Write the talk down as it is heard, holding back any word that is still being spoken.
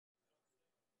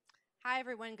Hi,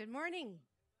 everyone. Good morning.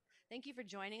 Thank you for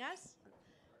joining us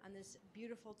on this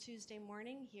beautiful Tuesday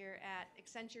morning here at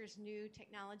Accenture's new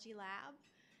technology lab.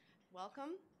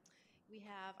 Welcome.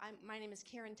 My name is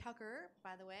Karen Tucker,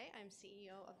 by the way. I'm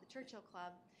CEO of the Churchill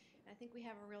Club. And I think we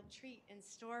have a real treat in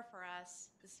store for us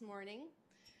this morning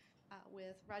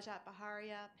with Rajat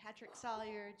Paharia, Patrick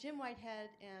Salyer, Jim Whitehead,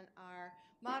 and our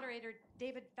moderator,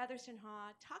 David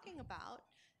Fetherstonhaugh, talking about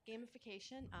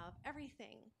gamification of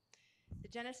everything. The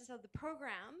genesis of the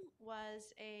program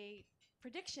was a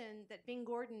prediction that Bing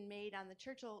Gordon made on the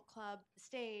Churchill Club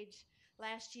stage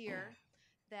last year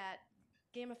that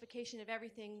gamification of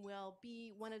everything will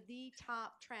be one of the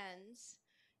top trends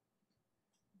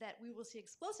that we will see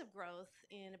explosive growth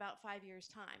in about 5 years'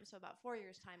 time, so about 4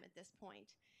 years' time at this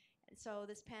point. And so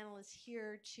this panel is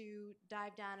here to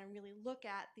dive down and really look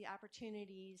at the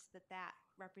opportunities that that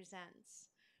represents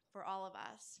for all of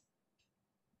us.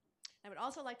 I would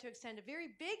also like to extend a very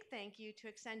big thank you to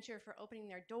Accenture for opening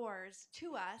their doors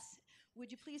to us.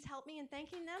 Would you please help me in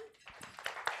thanking them?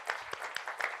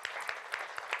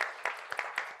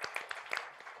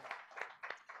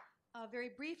 A very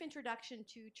brief introduction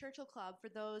to Churchill Club for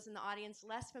those in the audience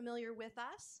less familiar with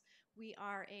us. We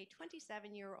are a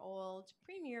 27-year-old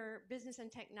premier business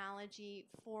and technology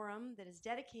forum that is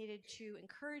dedicated to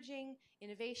encouraging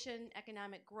innovation,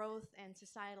 economic growth, and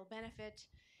societal benefit.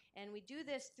 And we do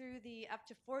this through the up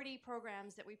to 40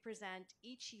 programs that we present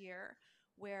each year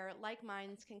where like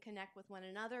minds can connect with one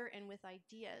another and with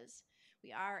ideas.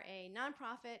 We are a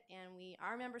nonprofit and we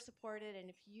are member supported, and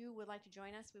if you would like to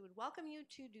join us, we would welcome you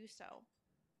to do so.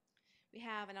 We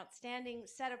have an outstanding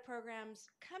set of programs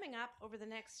coming up over the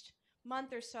next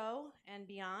month or so and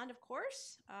beyond, of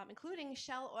course, including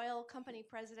Shell Oil Company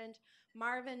President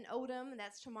Marvin Odom,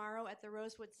 that's tomorrow at the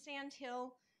Rosewood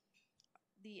Sandhill,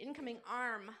 the incoming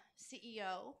ARM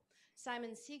CEO,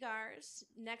 Simon Seagars,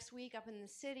 next week up in the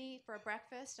city for a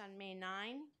breakfast on May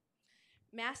 9.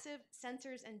 Massive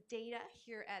Sensors and Data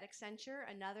here at Accenture,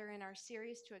 another in our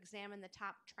series to examine the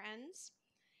top trends.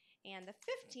 And the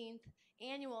 15th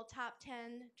annual Top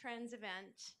 10 Trends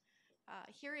event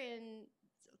here in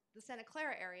the Santa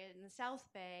Clara area in the South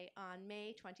Bay on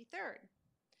May 23rd.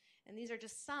 And these are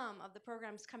just some of the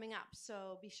programs coming up,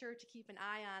 so be sure to keep an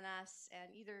eye on us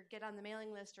and either get on the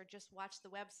mailing list or just watch the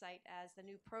website as the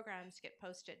new programs get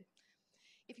posted.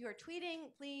 If you are tweeting,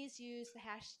 please use the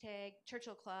hashtag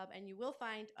Churchill Club, and you will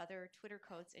find other Twitter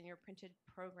codes in your printed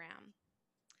program.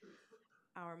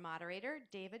 Our moderator,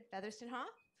 David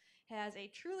Fetherstonhaugh, has a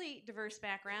truly diverse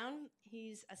background.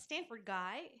 He's a Stanford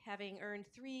guy, having earned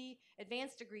 3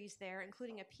 advanced degrees there,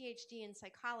 including a PhD in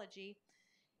psychology.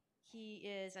 He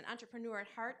is an entrepreneur at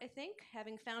heart, I think,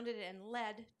 having founded and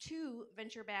led 2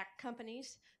 venture-backed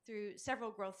companies through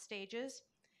several growth stages.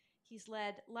 He's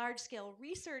led large-scale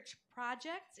research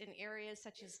projects in areas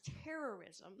such as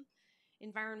terrorism,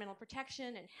 environmental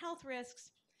protection, and health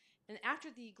risks. And after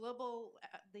the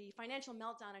financial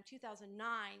meltdown in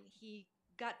 2009, he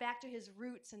got back to his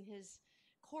roots and his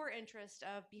core interest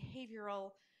of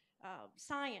behavioral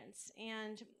science.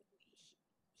 And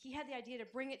he had the idea to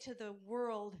bring it to the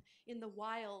world in the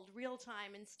wild, real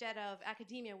time, instead of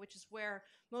academia, which is where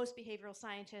most behavioral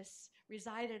scientists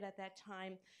resided at that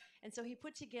time. And so he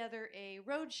put together a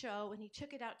roadshow and he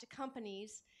took it out to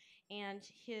companies, and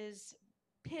his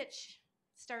pitch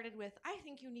started with, "I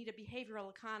think you need a behavioral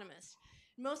economist."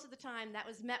 Most of the time that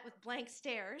was met with blank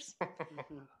stares.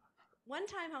 One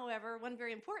time, however, one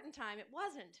very important time, it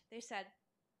wasn't. They said,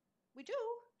 "We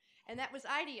do," and that was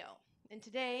IDEO. And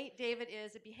today, David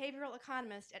is a behavioral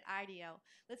economist at IDEO.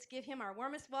 Let's give him our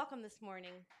warmest welcome this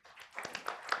morning.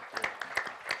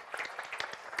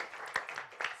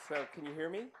 So can you hear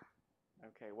me?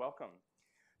 Okay, welcome.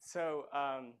 So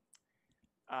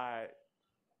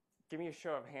give me a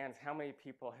show of hands. How many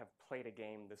people have played a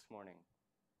game this morning?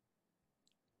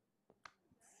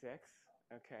 6?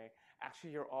 Okay.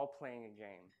 Actually, you're all playing a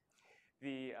game.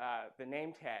 The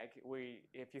name tag,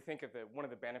 if you think of one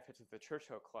of the benefits of the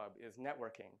Churchill Club is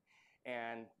networking.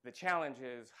 And the challenge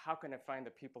is, how can I find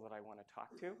the people that I want to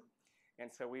talk to?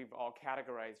 And so we've all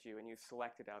categorized you, and you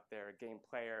selected out there game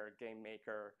player, game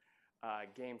maker,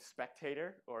 game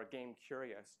spectator, or game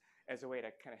curious as a way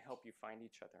to kind of help you find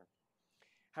each other.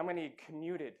 How many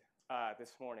commuted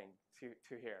this morning to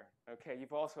here? Okay,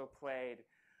 you've also played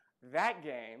that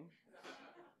game,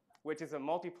 which is a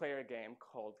multiplayer game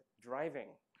called Driving,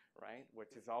 right?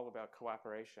 Which is all about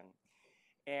cooperation.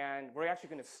 And we're actually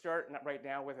going to start right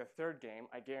now with a 3rd game.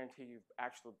 I guarantee you've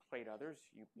actually played others.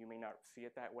 You may not see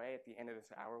it that way at the end of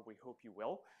this hour. We hope you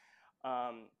will.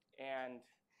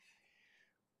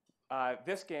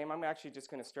 This game, I'm actually just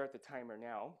going to start the timer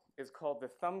now, is called the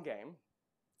Thumb Game.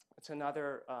 It's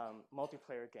another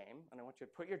multiplayer game, and I want you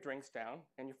to put your drinks down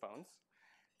and your phones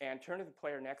and turn to the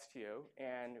player next to you,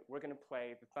 and we're going to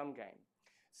play the thumb game.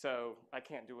 So I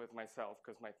can't do it with myself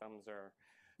because my thumbs are,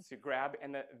 so you grab,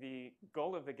 and the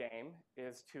goal of the game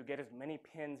is to get as many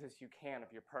pins as you can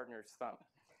of your partner's thumb.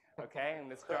 Okay, and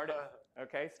let's start it.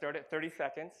 Okay, start at 30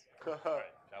 seconds. Right,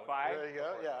 5, there you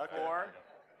go. Yeah, okay. 4,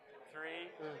 3,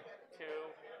 2,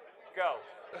 go.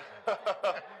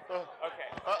 Okay.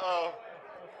 Uh-oh.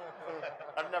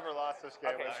 I've never lost this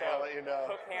game, Okay, so I'll let you know.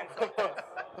 Hook hands like this,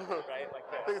 right,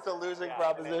 like this. I think it's a losing Yeah,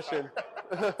 proposition.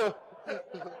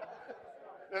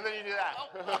 And then you do that.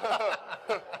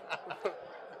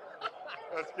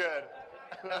 That's good.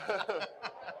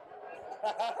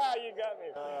 You got me.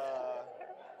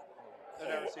 I've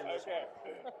never seen this Okay.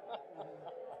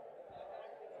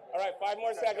 All right, 5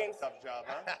 more seconds. Tough job,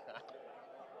 huh?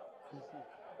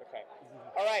 Okay.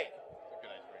 All right.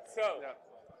 So Yeah.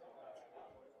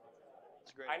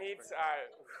 It's great. I need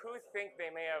who think they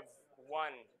may have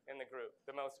won in the group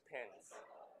the most pins?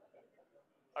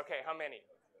 Okay, how many?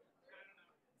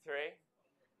 3?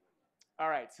 All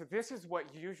right, so this is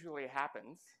what usually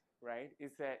happens, right,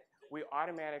 is that we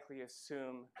automatically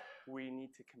assume we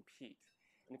need to compete.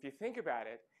 And if you think about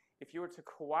it, if you were to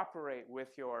cooperate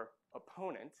with your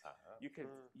opponent, you could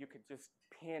just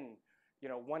pin,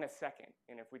 1 a second.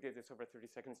 And if we did this over 30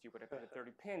 seconds, you would have had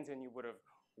 30 pins and you would have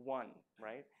won,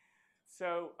 right?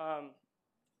 So, I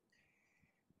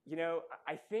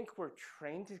think we're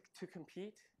trained to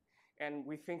compete, and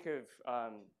we think of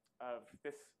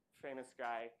this famous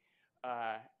guy,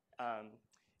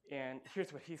 and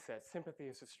here's what he said: sympathy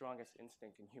is the strongest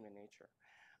instinct in human nature.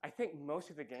 I think most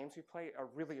of the games we play are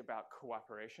really about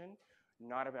cooperation,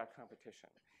 not about competition.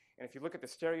 And if you look at the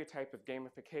stereotype of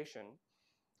gamification,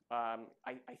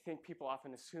 I think people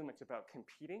often assume it's about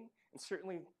competing. And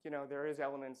certainly, there is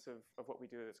elements of what we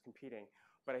do that's competing,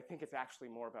 but I think it's actually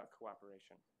more about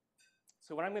cooperation.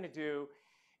 So what I'm going to do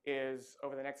is,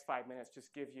 over the next 5 minutes,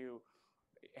 just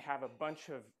have a bunch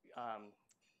of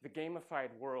the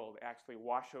gamified world actually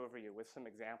wash over you with some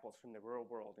examples from the real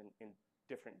world in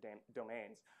different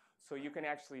domains. So you can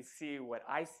actually see what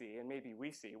I see, and maybe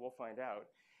we see, we'll find out,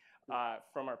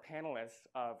 from our panelists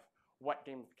of what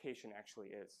gamification actually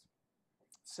is.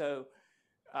 So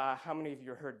how many of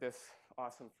you heard this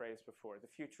awesome phrase before? The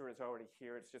future is already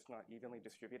here, it's just not evenly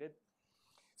distributed.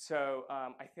 So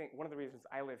I think one of the reasons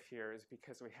I live here is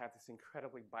because we have this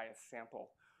incredibly biased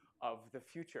sample of the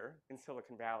future in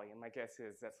Silicon Valley, and my guess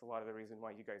is that's a lot of the reason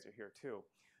why you guys are here too.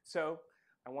 So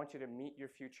I want you to meet your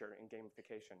future in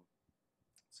gamification.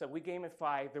 So we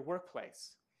gamify the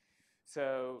workplace.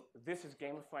 So this is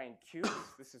gamifying cubes.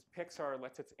 This is Pixar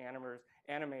lets its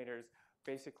animators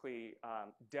basically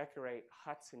decorate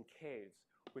huts and caves,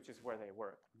 which is where they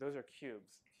work. Those are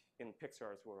cubes in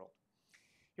Pixar's world.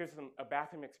 Here's a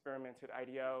bathroom experiment at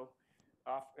IDEO.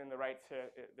 Off in the right,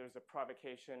 there's a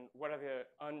provocation. What are the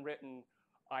unwritten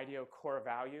IDEO core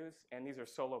values? And these are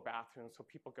solo bathrooms, so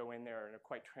people go in there and are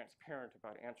quite transparent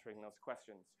about answering those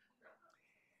questions.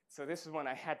 So this is one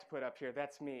I had to put up here.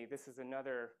 That's me. This is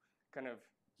another kind of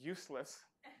useless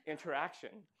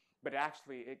interaction, but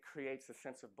actually it creates a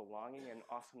sense of belonging and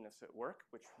awesomeness at work,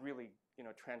 which really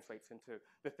translates into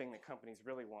the thing that companies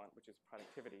really want, which is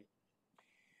productivity.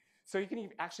 So you can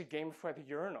even actually gamify the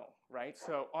urinal, right?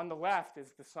 So on the left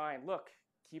is the sign, look,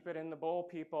 keep it in the bowl,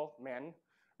 people, men,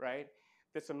 right?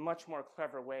 That's a much more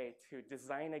clever way to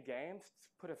design a game,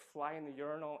 put a fly in the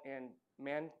urinal, and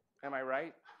men, am I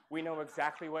right? We know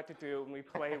exactly what to do, and we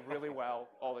play really well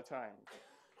all the time.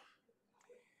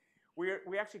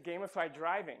 We actually gamify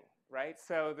driving, right?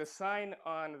 So the sign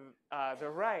on the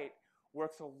right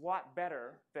works a lot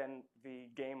better than the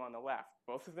game on the left.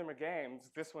 Both of them are games.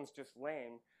 This one's just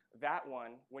lame. That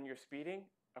one, when you're speeding,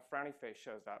 a frowny face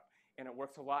shows up, and it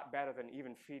works a lot better than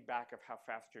even feedback of how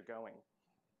fast you're going.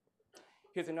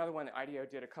 Here's another one that IDEO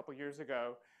did a couple years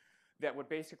ago that would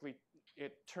basically,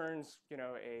 it turns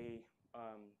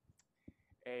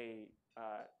a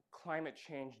climate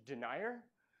change denier,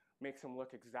 makes them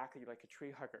look exactly like a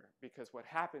tree hugger, because what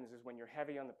happens is when you're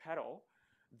heavy on the pedal,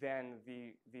 then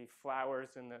the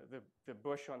flowers and the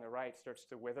bush on the right starts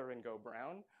to wither and go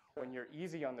brown. When you're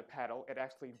easy on the pedal, it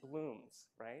actually blooms,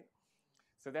 right?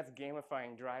 So that's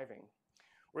gamifying driving.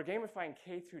 We're gamifying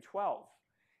K through 12,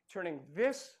 turning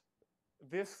this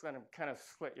kind of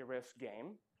slit your wrist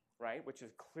game, right, which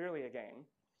is clearly a game,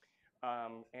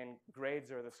 and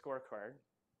grades are the scorecard.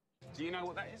 Do you know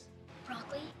what that is?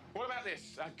 Broccoli. What about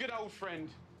this? A good old friend.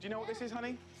 Do you know what this is,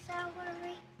 honey?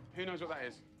 Celery. Who knows what that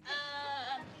is?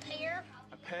 A pear.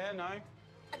 A pear? No.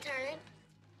 A turnip.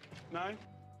 No?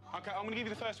 Okay, I'm going to give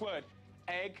you the first word.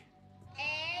 Egg.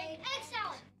 Egg. egg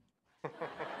salad.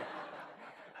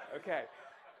 Okay,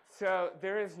 so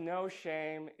there is no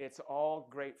shame. It's all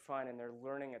great fun, and they're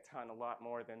learning a ton, a lot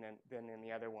more than in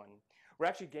the other one. We're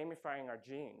actually gamifying our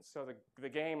genes. So the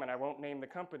game, and I won't name the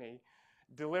company,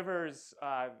 delivers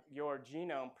your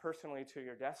genome personally to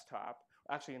your desktop.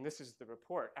 Actually, and this is the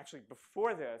report. Actually,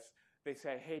 before this, they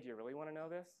say, hey, do you really want to know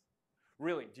this?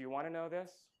 Really, do you want to know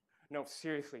this? No,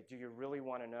 seriously, do you really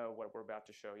want to know what we're about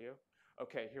to show you?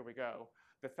 Okay, here we go.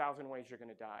 The 1,000 ways you're going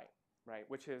to die, right?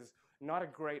 Which is not a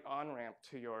great on-ramp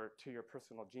to your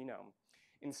personal genome.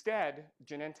 Instead,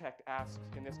 Genentech asked,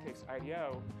 in this case,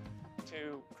 IDEO,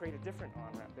 to create a different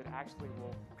on-ramp that actually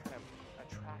will kind of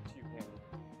attract you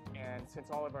in. And since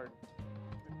all of our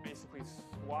basically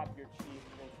swab your teeth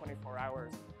within 24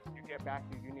 hours, you get back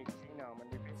your unique genome,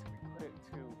 and we basically put it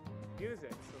to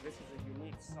music. So this is a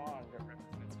unique song that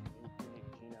represents a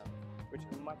unique genome, which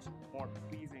is a much more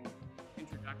pleasing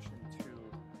introduction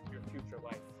to your future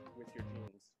life with your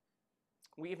genes.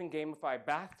 We even gamify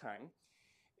bath time.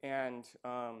 And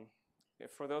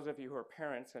for those of you who are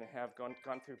parents and have gone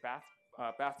through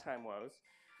bath time woes,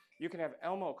 you can have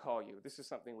Elmo call you. This is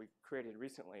something we created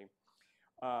recently.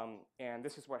 And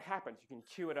this is what happens. You can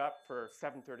queue it up for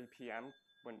 7:30 p.m.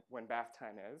 when bath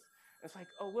time is. And it's like,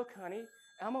 oh, look, honey,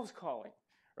 Elmo's calling,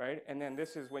 right? And then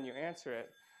this is when you answer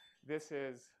it. This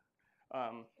is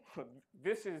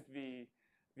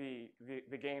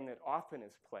the game that often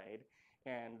is played.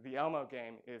 And the Elmo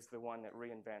game is the one that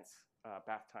reinvents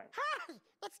bath time. Hi,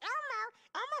 it's Elmo.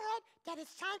 Elmo heard that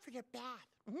it's time for your bath.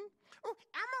 Oh,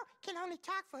 Elmo can only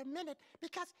talk for a minute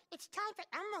because it's time for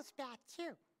Elmo's bath,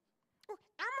 too. Oh,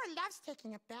 Elmo loves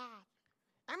taking a bath.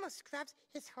 Elmo scrubs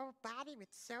his whole body with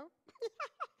soap.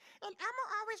 And Elmo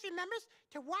always remembers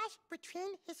to wash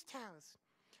between his toes.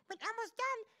 When Elmo's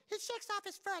done, he shakes off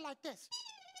his fur like this.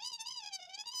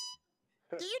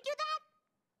 Do you do that?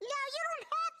 No, you don't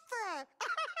have fur.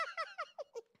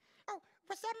 Oh,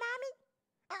 what's that, Mommy?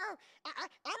 Uh-oh,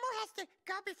 Elmo has to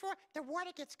go before the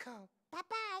water gets cold.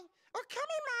 Bye-bye. Oh,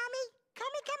 coming, Mommy.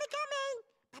 Coming.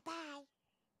 Bye-bye.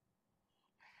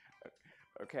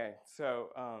 Okay, so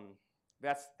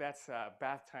that's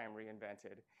bath time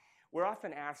reinvented. We're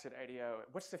often asked at IDEO,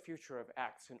 what's the future of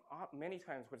X? And many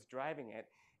times what's driving it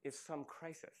is some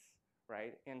crisis,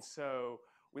 right? And so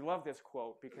we love this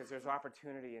quote because there's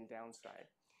opportunity and downside.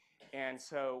 And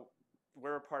so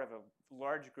we're a part of a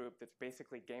large group that's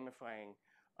basically gamifying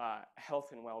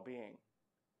health and well-being.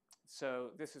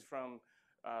 So this is from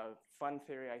fun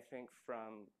theory, I think,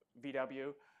 from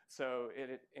VW. So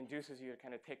it induces you to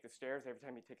kind of take the stairs. Every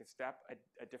time you take a step,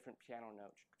 a different piano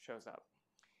note shows up.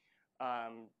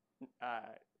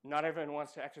 Not everyone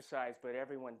wants to exercise, but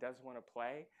everyone does want to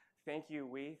play. Thank you,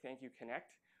 thank you,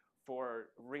 Connect, for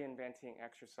reinventing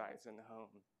exercise in the home.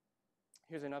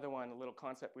 Here's another one, a little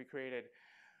concept we created.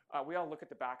 We all look at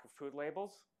the back of food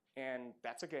labels, and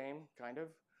that's a game, kind of,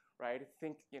 right?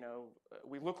 Think,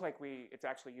 we look like it's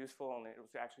actually useful and it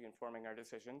was actually informing our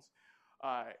decisions.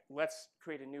 Let's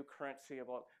create a new currency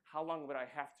about how long would I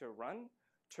have to run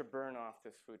to burn off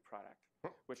this food product,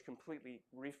 which completely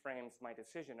reframes my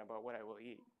decision about what I will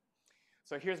eat.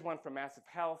 So here's one from Massive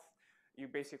Health. You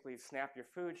basically snap your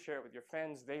food, share it with your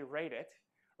friends, they rate it,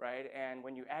 right? And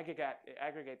when you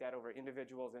aggregate that over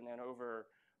individuals and then over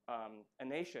a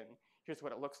nation, here's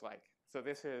what it looks like. So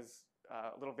this is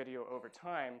a little video over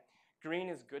time. Green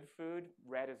is good food,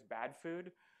 red is bad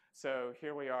food. So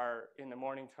here we are in the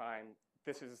morning time.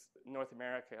 This is North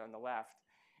America on the left.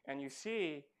 And you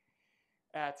see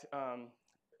at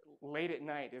late at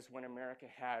night is when America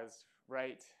has,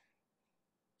 right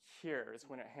here is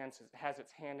when it has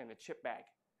its hand in the chip bag,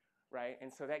 right?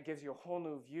 And so that gives you a whole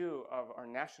new view of our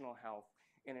national health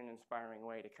in an inspiring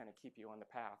way to kind of keep you on the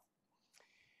path.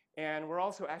 And we're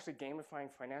also actually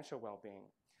gamifying financial well-being.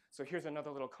 So here's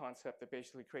another little concept that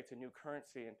basically creates a new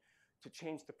currency and to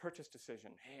change the purchase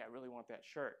decision. Hey, I really want that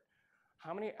shirt.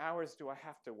 How many hours do I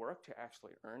have to work to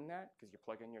actually earn that? Because you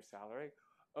plug in your salary.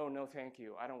 Oh, no, thank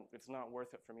you. It's not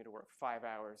worth it for me to work 5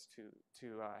 hours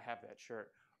to have that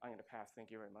shirt. I'm going to pass.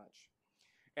 Thank you very much.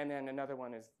 And then another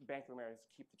one is Bank of America,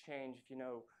 keep the change. If you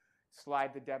know,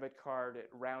 slide the debit card, it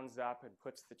rounds up and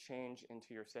puts the change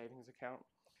into your savings account.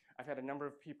 I've had a number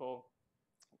of people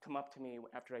come up to me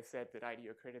after I said that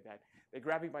IDEO created that. They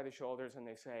grab me by the shoulders and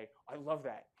they say, I love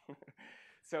that.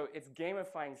 So it's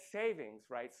gamifying savings,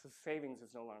 right? So savings is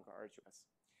no longer arduous.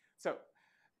 So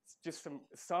just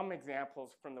some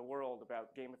examples from the world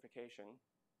about gamification.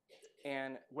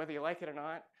 And whether you like it or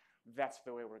not, that's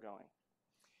the way we're going.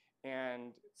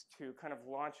 And to kind of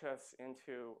launch us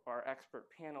into our expert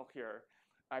panel here,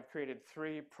 I've created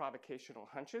 3 provocational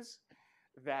hunches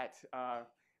that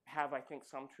have, I think,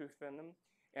 some truth in them.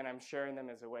 And I'm sharing them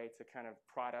as a way to kind of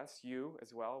prod us, you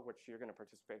as well, which you're going to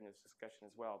participate in this discussion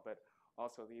as well, but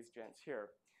also these gents here.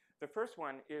 The first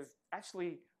one is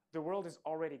actually the world is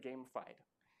already gamified.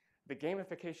 The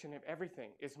gamification of everything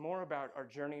is more about our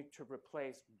journey to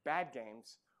replace bad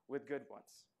games with good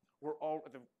ones.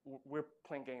 We're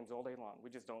playing games all day long. We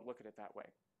just don't look at it that way.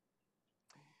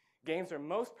 Games are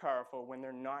most powerful when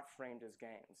they're not framed as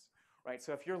games, right?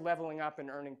 So if you're leveling up and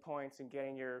earning points and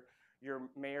getting your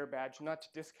mayor badge, not to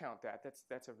discount that.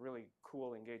 That's a really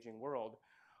cool, engaging world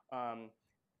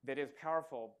that is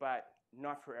powerful, but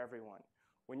not for everyone.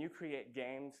 When you create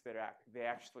games that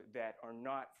are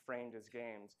not framed as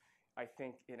games, I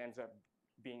think it ends up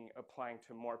applying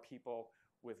to more people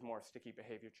with more sticky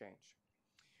behavior change.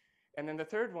 And then the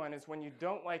third one is when you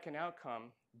don't like an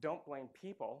outcome, don't blame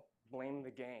people, blame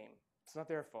the game. It's not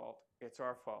their fault, it's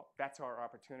our fault. That's our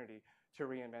opportunity to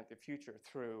reinvent the future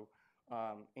through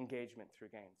engagement through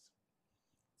games.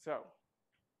 So,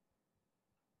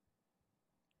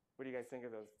 what do you guys think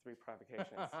of those 3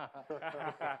 provocations?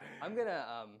 I'm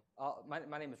gonna.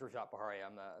 My name is Rajat Paharia.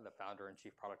 I'm the founder and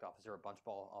chief product officer at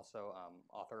Bunchball. Also,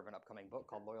 author of an upcoming book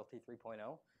called Loyalty 3.0: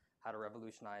 How to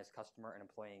Revolutionize Customer and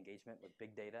Employee Engagement with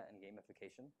Big Data and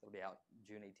Gamification. It'll be out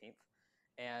June 18th.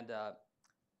 And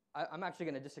I'm actually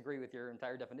going to disagree with your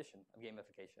entire definition of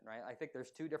gamification. Right? I think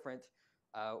there's 2 different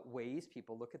ways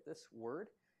people look at this word.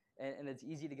 And it's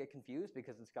easy to get confused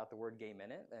because it's got the word game in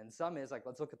it. And some is like,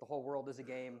 let's look at the whole world as a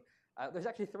game. There's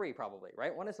actually 3 probably,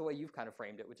 right? One is the way you've kind of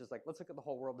framed it, which is like, let's look at the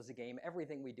whole world as a game.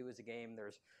 Everything we do is a game.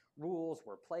 There's rules,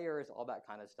 we're players, all that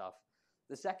kind of stuff.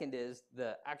 The second is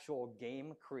the actual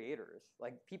game creators,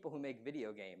 like people who make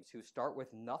video games who start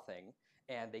with nothing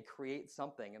and they create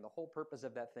something. And the whole purpose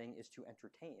of that thing is to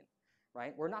entertain.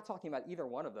 Right? We're not talking about either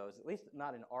one of those, at least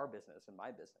not in our business, in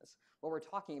my business. What we're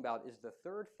talking about is the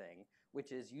third thing,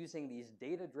 which is using these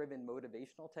data-driven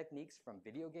motivational techniques from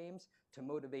video games to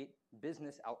motivate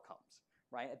business outcomes.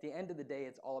 Right? At the end of the day,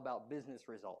 it's all about business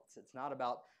results. It's not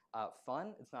about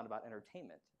fun. It's not about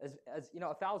entertainment. As you know,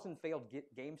 1,000 failed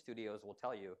game studios will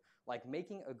tell you, like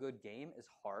making a good game is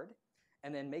hard.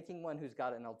 And then making one who's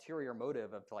got an ulterior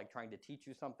motive of like trying to teach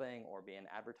you something or be an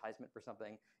advertisement for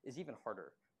something is even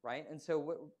harder. Right? And so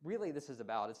what really this is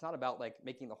about, it's not about like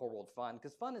making the whole world fun,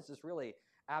 because fun is this really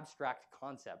abstract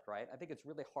concept, right? I think it's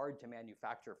really hard to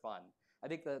manufacture fun. I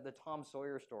think the Tom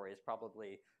Sawyer story is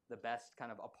probably the best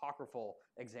kind of apocryphal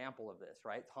example of this,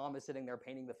 right? Tom is sitting there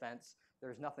painting the fence.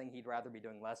 There's nothing he'd rather be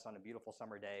doing less on a beautiful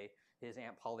summer day. His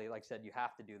Aunt Polly said, you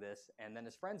have to do this. And then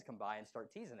his friends come by and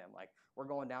start teasing him, like, we're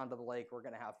going down to the lake, we're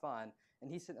going to have fun.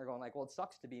 And he's sitting there going like, well, it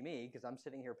sucks to be me because I'm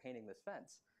sitting here painting this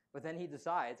fence. But then he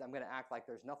decides, I'm going to act like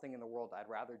there's nothing in the world I'd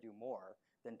rather do more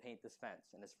than paint this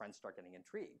fence. And his friends start getting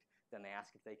intrigued. Then they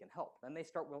ask if they can help. Then they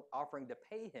start offering to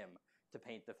pay him to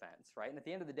paint the fence, right? And at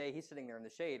the end of the day, he's sitting there in the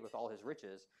shade with all his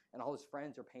riches, and all his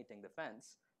friends are painting the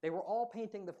fence. They were all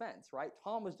painting the fence, right?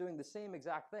 Tom was doing the same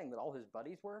exact thing that all his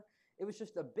buddies were. It was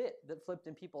just a bit that flipped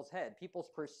in people's head, people's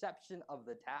perception of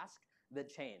the task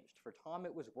that changed. For Tom,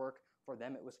 it was work. For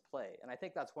them, it was play. And I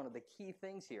think that's one of the key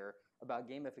things here about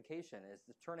gamification is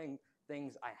turning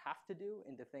things I have to do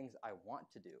into things I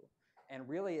want to do. And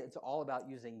really, it's all about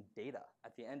using data.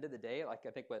 At the end of the day, like I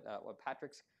think what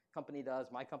Patrick's company does,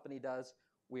 my company does,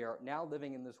 we are now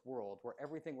living in this world where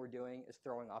everything we're doing is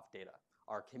throwing off data.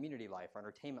 Our community life, our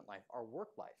entertainment life, our work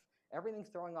life, everything's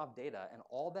throwing off data, and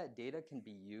all that data can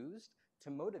be used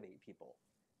to motivate people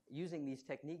using these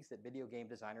techniques that video game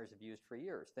designers have used for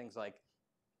years. Things like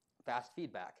fast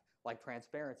feedback, like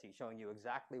transparency, showing you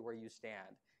exactly where you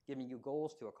stand, giving you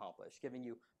goals to accomplish, giving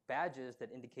you badges that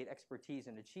indicate expertise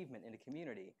and achievement in a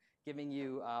community, giving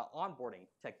you onboarding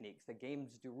techniques that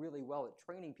games do really well at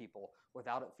training people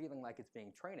without it feeling like it's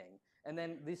being training. And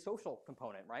then the social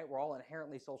component, right? We're all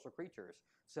inherently social creatures.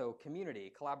 So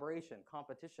community, collaboration,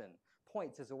 competition,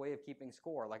 points as a way of keeping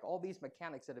score, like all these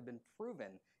mechanics that have been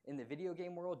proven in the video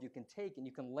game world, you can take and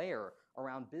you can layer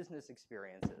around business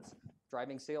experiences,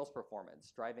 driving sales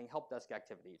performance, driving help desk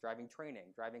activity, driving training,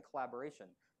 driving collaboration,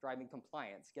 driving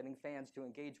compliance, getting fans to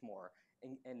engage more,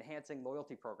 enhancing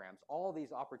loyalty programs, all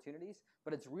these opportunities,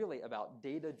 but it's really about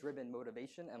data-driven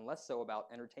motivation and less so about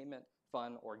entertainment,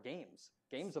 fun, or games.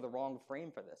 Games are the wrong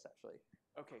frame for this, actually.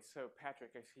 Okay, so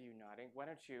Patrick, I see you nodding. Why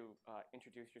don't you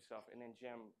introduce yourself, and then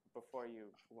Jim, before you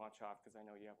launch off, because I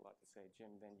know you have a lot to say,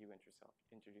 Jim, then you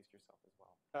introduce yourself as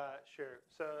well. Sure.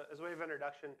 So as a way of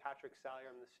introduction, Patrick Salyer,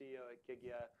 I'm the CEO at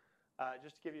Gigya.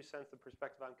 Just to give you a sense of the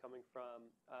perspective I'm coming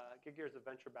from, Gigya is a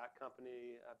venture-backed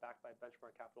company backed by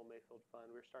Benchmark Capital Mayfield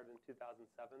Fund. We were started in 2007.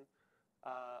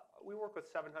 We work with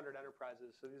 700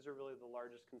 enterprises, so these are really the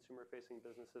largest consumer-facing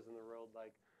businesses in the world,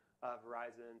 like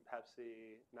Verizon,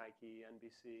 Pepsi, Nike,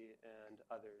 NBC, and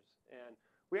others. And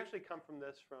we actually come from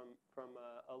this from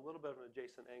a little bit of an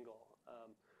adjacent angle.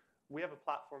 We have a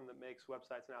platform that makes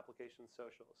websites and applications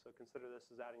social. So consider this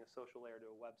as adding a social layer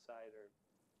to a website or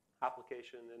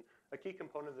application. And a key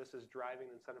component of this is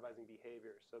driving and incentivizing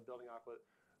behavior. So building off what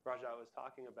Rajat was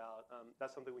talking about,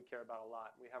 that's something we care about a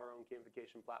lot. We have our own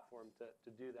gamification platform to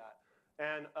do that.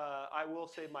 And I will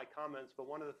save my comments, but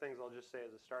one of the things I'll just say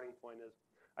as a starting point is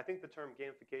I think the term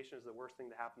gamification is the worst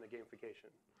thing to happen to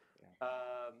gamification.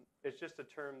 Yeah. It's just a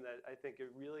term that I think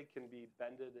it really can be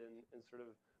bended and sort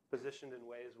of positioned in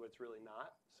ways where it's really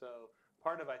not. So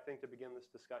part of, I think, to begin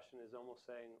this discussion is almost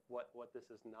saying what this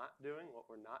is not doing, what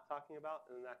we're not talking about,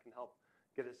 and then that can help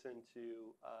get us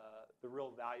into the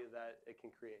real value that it can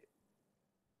create.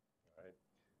 All right.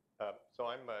 So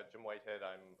I'm Jim Whitehead.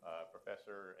 I'm a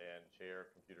professor and chair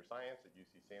of computer science at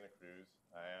UC Santa Cruz,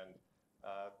 and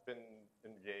been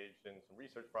engaged in some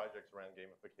research projects around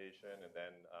gamification, and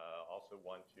then also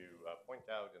want to point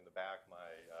out in the back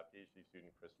my PhD student,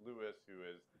 Chris Lewis, who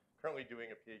is currently doing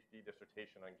a PhD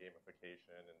dissertation on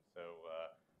gamification. And so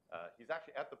he's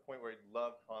actually at the point where he'd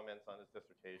love comments on his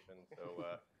dissertation. So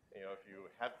if you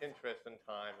have interest and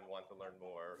time and want to learn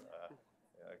more,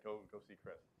 go see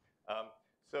Chris.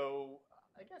 So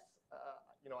I guess,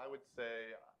 I would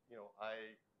say,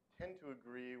 I tend to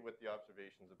agree with the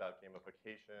observations about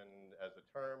gamification as a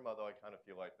term, although I kind of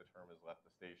feel like the term has left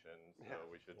the station, so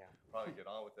we should probably get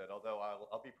on with it. Although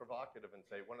I'll be provocative and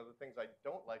say one of the things I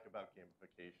don't like about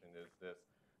gamification is this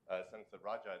sense that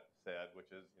Rajat said, which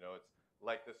is, it's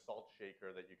like this salt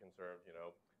shaker that you can serve,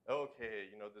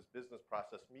 okay, this business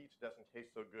process meat doesn't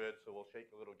taste so good, so we'll shake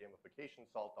a little gamification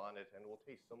salt on it and it will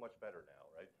taste so much better now,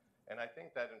 right? And I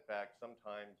think that, in fact,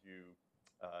 sometimes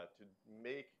to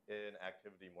make an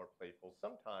activity more playful,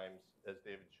 sometimes, as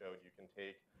David showed, you can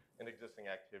take an existing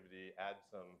activity, add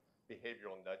some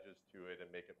behavioral nudges to it, and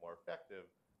make it more effective.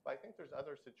 But I think there's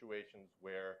other situations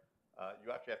where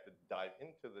you actually have to dive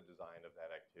into the design of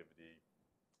that activity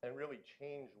and really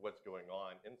change what's going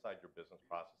on inside your business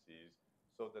processes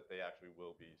so that they actually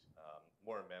will be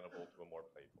more amenable to a more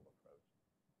playful approach.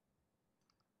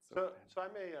 So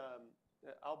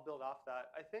I'll build off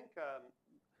that. I think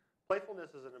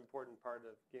playfulness is an important part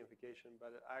of gamification,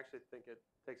 but I actually think it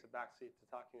takes a backseat to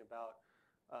talking about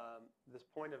this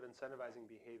point of incentivizing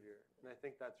behavior. And I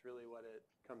think that's really what it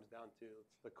comes down to.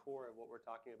 It's the core of what we're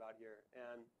talking about here.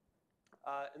 And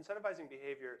incentivizing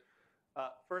behavior,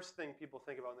 first thing people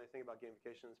think about when they think about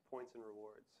gamification is points and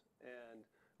rewards,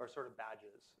 or sort of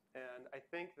badges. And I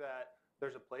think that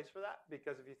there's a place for that,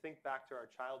 because if you think back to our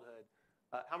childhood,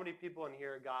 how many people in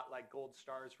here got like gold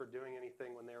stars for doing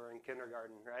anything when they were in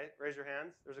kindergarten, right? Raise your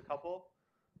hands. There's a couple.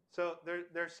 So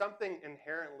there's something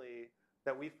inherently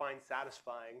that we find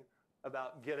satisfying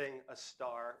about getting a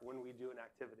star when we do an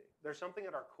activity. There's something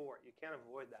at our core. You can't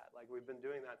avoid that. Like, we've been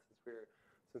doing that since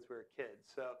we were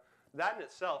kids. So that in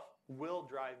itself will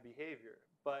drive behavior.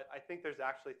 But I think there's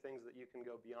actually things that you can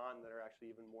go beyond that are actually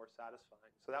even more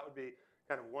satisfying. So that would be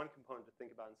kind of one component to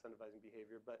think about incentivizing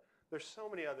behavior. But there's so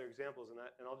many other examples, and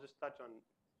I'll just touch on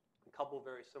a couple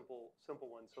very simple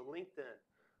ones. So LinkedIn.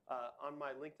 On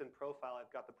my LinkedIn profile,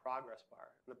 I've got the progress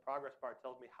bar. And the progress bar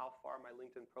tells me how far my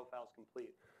LinkedIn profile is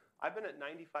complete. I've been at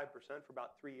 95% for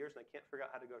about 3 years, and I can't figure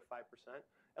out how to go to 5%.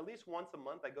 At least once a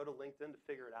month, I go to LinkedIn to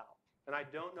figure it out. And I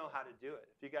don't know how to do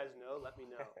it. If you guys know, let me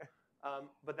know.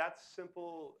 But that's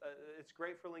simple. It's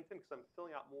great for LinkedIn because I'm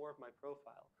filling out more of my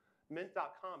profile.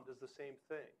 Mint.com does the same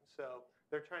thing. So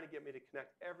they're trying to get me to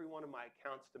connect every one of my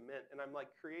accounts to Mint, and I'm like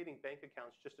creating bank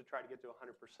accounts just to try to get to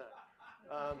 100%.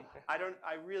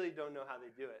 I really don't know how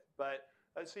they do it. But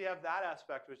so you have that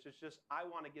aspect, which is just I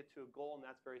want to get to a goal, and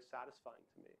that's very satisfying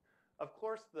to me. Of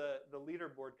course, the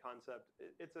leaderboard concept,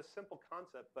 it's a simple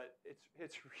concept, but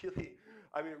it's really,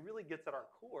 it really gets at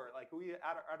our core. Like,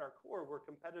 at our core, we're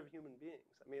competitive human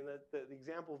beings. I mean, the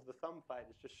example of the thumb fight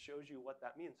just shows you what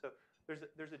that means. So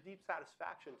there's a deep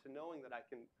satisfaction to knowing that I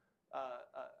can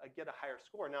get a higher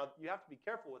score. Now, you have to be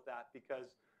careful with that,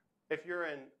 because if you're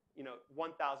in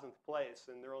 1,000th place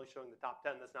and they're only showing the top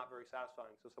 10, that's not very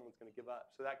satisfying. So someone's going to give up.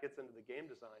 So that gets into the game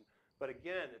design. But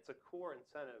again, it's a core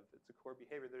incentive. It's a core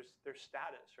behavior. There's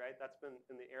status, right? That's been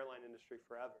in the airline industry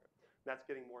forever. And that's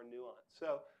getting more nuanced.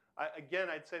 So again,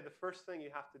 I'd say the first thing you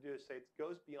have to do is say it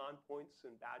goes beyond points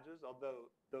and badges,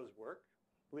 although those work,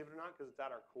 believe it or not, because it's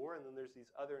at our core. And then there's these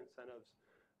other incentives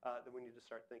that we need to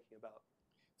start thinking about.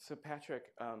 So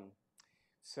Patrick,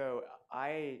 so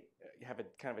I have a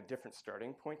kind of a different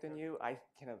starting point than you.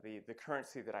 The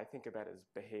currency that I think about is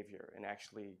behavior and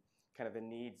actually kind of the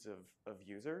needs of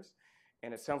users.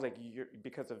 And it sounds like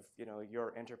because of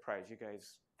your enterprise, you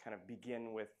guys kind of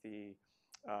begin with the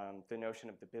notion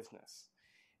of the business.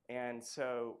 And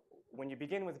so when you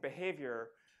begin with behavior,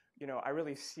 I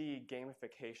really see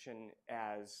gamification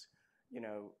as,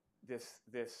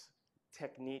 this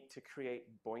technique to create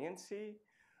buoyancy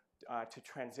to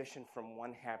transition from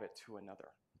one habit to another.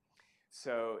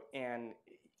 So, and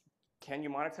can you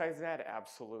monetize that?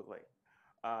 Absolutely.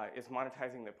 Is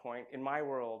monetizing the point? In my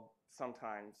world,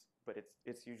 sometimes, but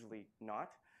it's usually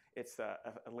not. It's a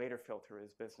later filter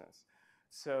is business.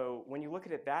 So when you look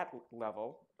at it at that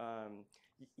level,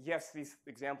 yes, these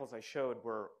examples I showed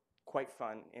were quite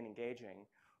fun and engaging,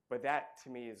 but that to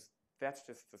me that's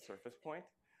just the surface point.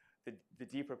 The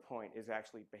deeper point is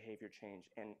actually behavior change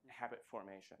and habit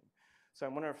formation. So I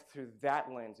wonder if through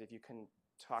that lens, if you can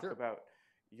talk Sure. about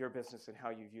your business and how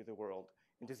you view the world,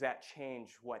 and does that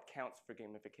change what counts for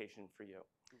gamification for you?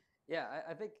 Yeah,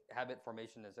 I think habit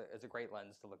formation is a great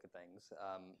lens to look at things.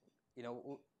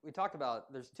 We talked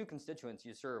about there's two constituents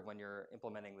you serve when you're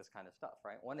implementing this kind of stuff,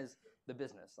 right? One is the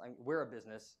business. We're a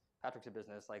business. Patrick's a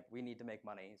business. Like, we need to make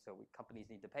money, so companies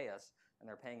need to pay us, and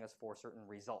they're paying us for certain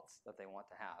results that they want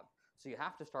to have. So you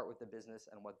have to start with the business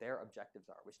and what their objectives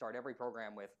are. We start every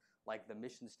program with like the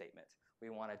mission statement.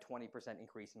 We want a 20%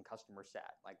 increase in customer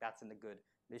sat. Like, that's in the good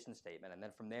mission statement. And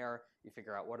then from there, you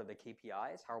figure out what are the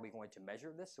KPIs, how are we going to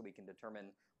measure this so we can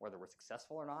determine whether we're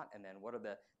successful or not, and then what are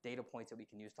the data points that we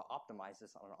can use to optimize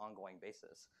this on an ongoing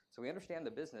basis. So we understand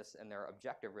the business and their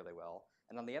objective really well.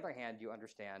 And on the other hand, you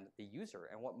understand the user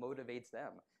and what motivates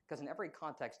them. Because in every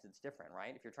context, it's different,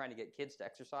 right? If you're trying to get kids to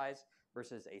exercise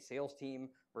versus a sales team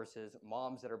versus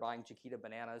moms that are buying Chiquita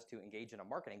bananas to engage in a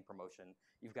marketing promotion,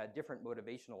 you've got different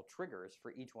motivational triggers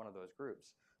for each one of those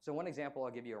groups. So one example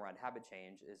I'll give you around habit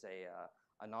change is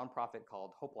a nonprofit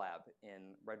called Hope Lab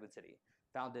in Redwood City,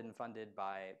 founded and funded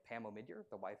by Pam Omidyar,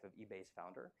 the wife of eBay's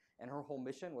founder. And her whole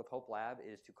mission with Hope Lab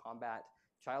is to combat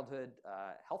childhood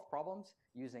health problems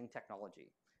using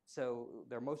technology. So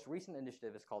their most recent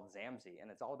initiative is called ZAMZI, and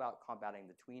it's all about combating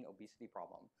the tween obesity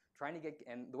problem.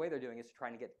 And the way they're doing is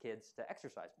trying to get kids to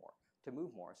exercise more, to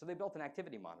move more. So they built an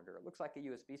activity monitor. It looks like a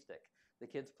USB stick. The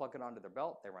kids plug it onto their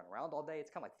belt. They run around all day. It's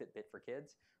kind of like Fitbit for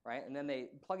kids, right? And then they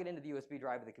plug it into the USB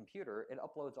drive of the computer. It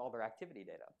uploads all their activity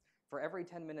data. For every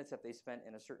 10 minutes that they spent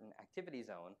in a certain activity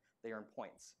zone, they earn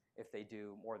points. If they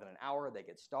do more than an hour, they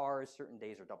get stars. Certain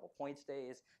days are double points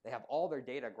days. They have all their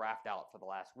data graphed out for the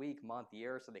last week, month,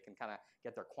 year, so they can kind of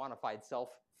get their quantified self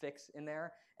fix in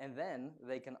there. And then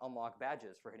they can unlock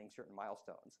badges for hitting certain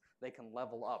milestones. They can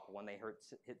level up when they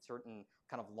hit certain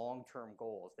kind of long-term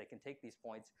goals. They can take these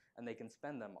points and they can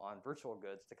spend them on virtual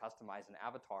goods to customize an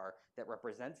avatar that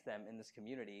represents them in this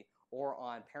community, or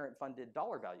on parent-funded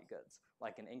dollar value goods,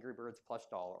 like an Angry Birds plush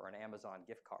doll or an Amazon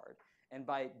gift card. And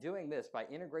by doing this, by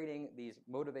integrating these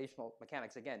motivational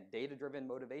mechanics, again, data-driven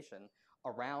motivation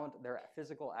around their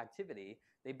physical activity,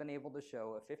 they've been able to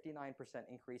show a 59%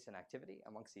 increase in activity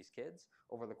amongst these kids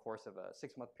over the course of a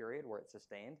 6-month period where it's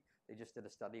sustained. They just did a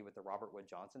study with the Robert Wood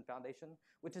Johnson Foundation,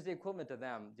 which is the equivalent to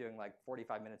them doing like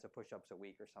 45 minutes of push-ups a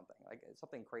week or something. Like, it's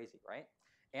something crazy, right?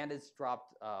 And it's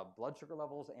dropped blood sugar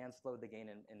levels and slowed the gain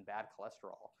in bad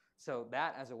cholesterol. So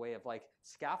that as a way of like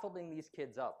scaffolding these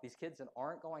kids up, these kids that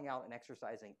aren't going out and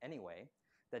exercising anyway,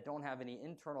 that don't have any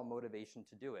internal motivation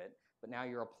to do it, but now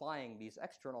you're applying these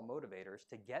external motivators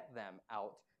to get them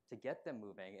out, to get them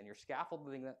moving, and you're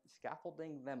scaffolding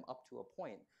them up to a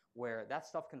point where that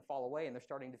stuff can fall away and they're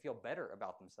starting to feel better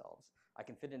about themselves. I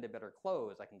can fit into better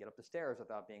clothes. I can get up the stairs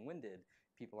without being winded.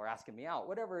 People are asking me out,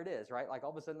 whatever it is, right? Like,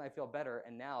 all of a sudden I feel better,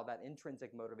 and now that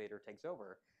intrinsic motivator takes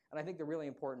over. And I think the really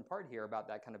important part here about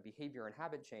that kind of behavior and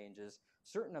habit change is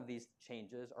certain of these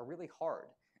changes are really hard,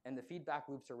 and the feedback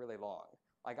loops are really long.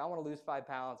 Like, I want to lose 5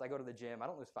 pounds. I go to the gym. I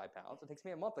don't lose 5 pounds. It takes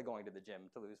me a month of going to the gym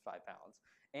to lose 5 pounds,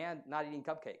 and not eating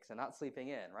cupcakes and not sleeping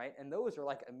in, right? And those are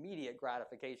like immediate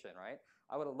gratification, right?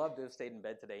 I would have loved to have stayed in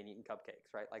bed today and eaten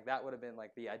cupcakes, right? Like, that would have been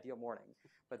like the ideal morning,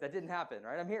 but that didn't happen,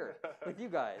 right? I'm here with you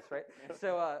guys, right?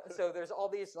 So there's all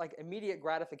these like immediate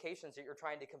gratifications that you're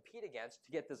trying to compete against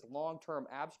to get this long-term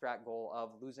abstract goal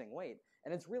of losing weight.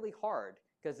 And it's really hard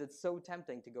because it's so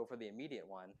tempting to go for the immediate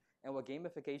one. And what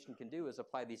gamification can do is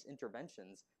apply these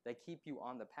interventions that keep you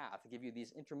on the path, give you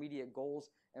these intermediate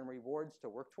goals and rewards to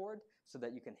work toward so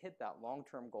that you can hit that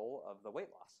long-term goal of the weight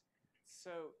loss.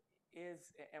 So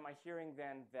am I hearing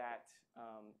then that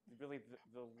really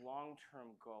the long-term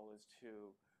goal is to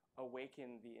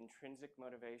awaken the intrinsic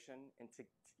motivation and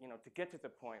to get to the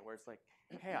point where it's like,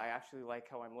 hey, I actually like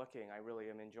how I'm looking. I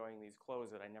really am enjoying these clothes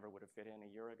that I never would have fit in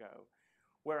a year ago,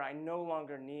 where I no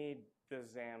longer need the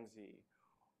ZAMZI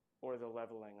or the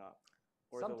leveling up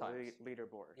or sometimes. the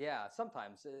leaderboard. Yeah,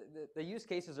 sometimes. The use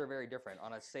cases are very different.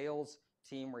 On a sales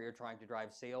team where you're trying to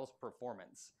drive sales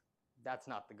performance. That's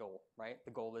not the goal, right?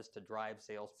 The goal is to drive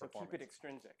sales So performance. keep it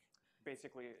extrinsic.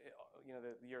 Basically, you know,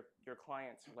 your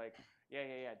clients are like,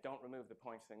 yeah, don't remove the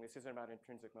points thing. This isn't about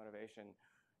intrinsic motivation.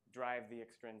 Drive the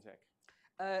extrinsic.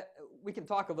 We can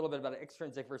talk a little bit about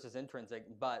extrinsic versus intrinsic,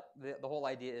 but the whole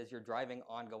idea is you're driving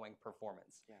ongoing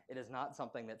performance. Yeah. It is not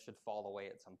something that should fall away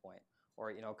at some point. Or,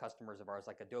 you know, customers of ours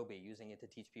like Adobe using it to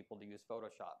teach people to use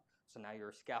Photoshop. So now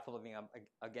you're scaffolding up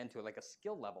again to like a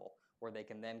skill level where they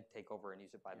can then take over and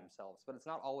use it by themselves. But it's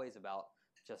not always about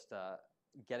just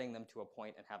getting them to a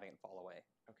point and having it fall away.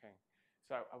 Okay.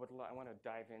 So I want to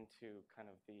dive into kind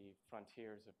of the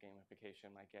frontiers of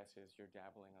gamification. My guess is you're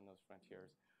dabbling on those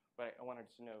frontiers. But I wanted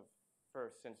to know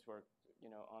first, since we're,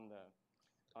 you know, on the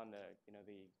you know,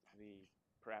 the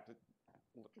perhaps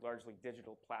largely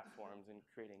digital platforms and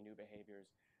creating new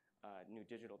behaviors, new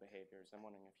digital behaviors, I'm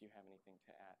wondering if you have anything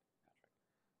to add, Patrick.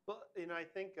 Well, you know, I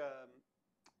think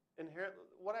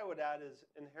what I would add is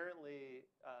inherently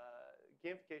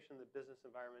gamification in the business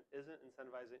environment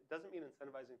doesn't mean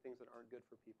incentivizing things that aren't good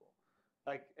for people.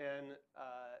 Like, and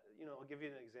you know, I'll give you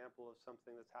an example of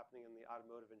something that's happening in the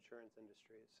automotive insurance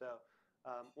industry. So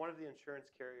one of the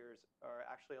insurance carriers are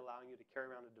actually allowing you to carry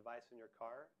around a device in your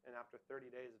car, and after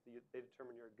 30 days, if they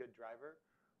determine you're a good driver,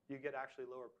 you get actually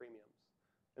lower premiums.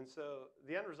 And so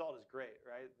the end result is great,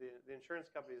 right? The insurance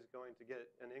company is going to get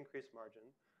an increased margin.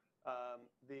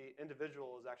 The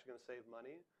individual is actually going to save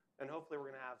money, and hopefully we're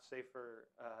going to have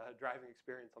safer driving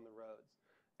experience on the roads.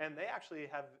 And they actually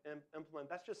have implemented,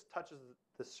 that just touches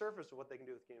the surface of what they can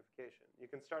do with gamification. You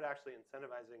can start actually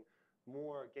incentivizing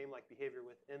more game-like behavior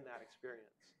within that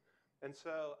experience. And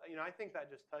so, you know, I think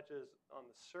that just touches on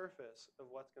the surface of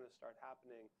what's going to start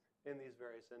happening in these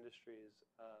various industries,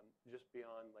 just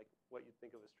beyond like what you'd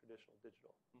think of as traditional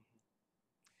digital. Mm-hmm.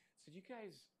 So you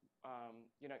guys,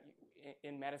 you know,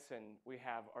 in medicine, we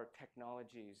have our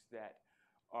technologies that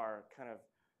are kind of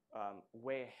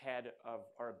way ahead of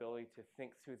our ability to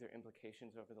think through their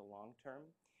implications over the long term.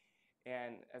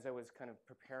 And as I was kind of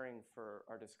preparing for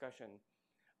our discussion,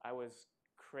 I was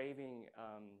craving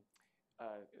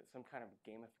some kind of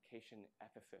gamification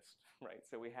ethicist, right?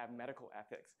 So we have medical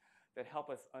ethics that help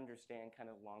us understand kind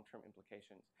of long-term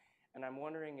implications. And I'm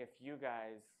wondering if you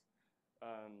guys,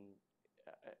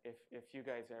 if you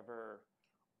guys ever,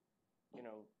 you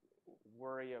know,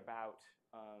 worry about,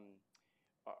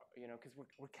 you know, because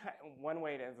we're kind of, one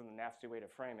way, it is a nasty way to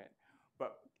frame it,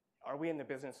 but are we in the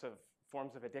business of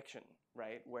forms of addiction,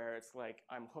 right? Where it's like,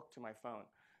 I'm hooked to my phone.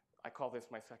 I call this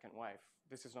my second wife.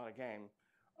 This is not a game.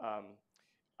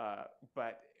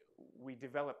 But we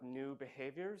develop new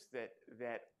behaviors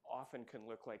that often can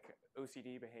look like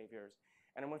OCD behaviors.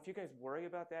 And I wonder if you guys worry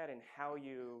about that and how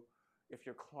you, if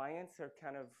your clients are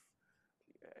kind of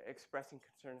expressing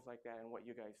concerns like that and what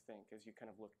you guys think as you kind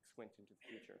of squint into the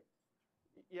future.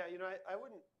 Yeah, you know, I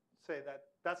wouldn't say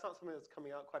that's not something that's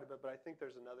coming out quite a bit, but I think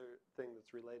there's another thing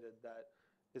that's related that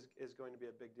is going to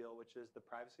be a big deal, which is the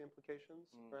privacy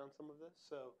implications around some of this.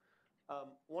 So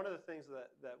one of the things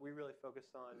that we really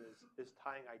focused on is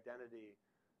tying identity,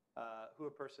 who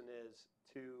a person is,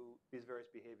 to these various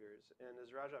behaviors. And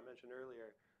as Rajat mentioned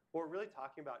earlier, what we're really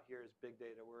talking about here is big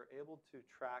data. We're able to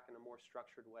track in a more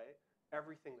structured way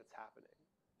everything that's happening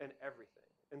and everything.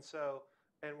 And so,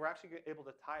 and we're actually able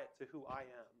to tie it to who I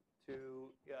am,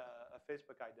 to a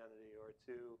Facebook identity, or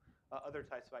to other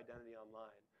types of identity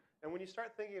online. And when you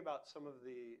start thinking about some of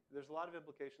there's a lot of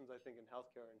implications, I think, in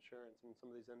healthcare, insurance, and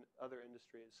some of these other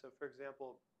industries. So for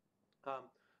example,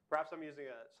 perhaps I'm using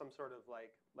some sort of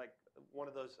like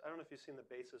one of those, I don't know if you've seen the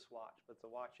Basis watch, but it's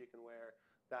a watch you can wear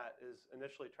that is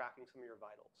initially tracking some of your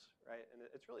vitals, right? And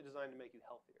it's really designed to make you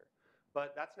healthier.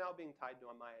 But that's now being tied to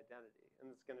my identity,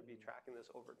 and it's going to be tracking this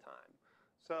over time.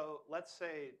 So let's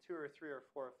say 2 or 3 or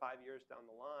 4 or 5 years down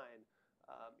the line,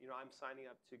 you know, I'm signing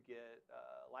up to get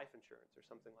life insurance or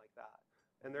something like that.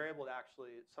 And they're able to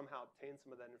actually somehow obtain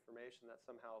some of that information that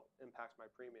somehow impacts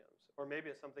my premiums. Or maybe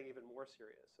it's something even more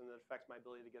serious, and it affects my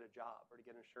ability to get a job or to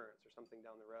get insurance or something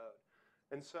down the road.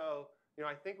 And so, you know,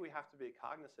 I think we have to be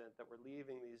cognizant that we're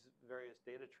leaving these various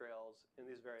data trails in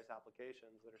these various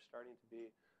applications that are starting to be,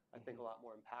 I think, a lot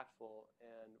more impactful.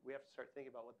 And we have to start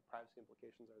thinking about what the privacy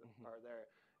implications are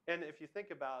there. And if you think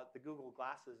about the Google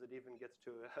glasses, it even gets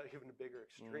to even a bigger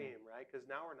extreme, right? Because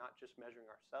now we're not just measuring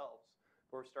ourselves,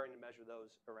 but we're starting to measure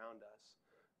those around us.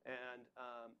 And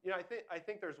you know, I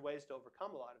think there's ways to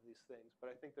overcome a lot of these things, but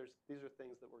I think these are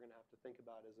things that we're going to have to think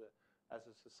about as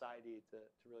a society to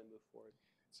really move forward.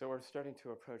 So we're starting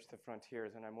to approach the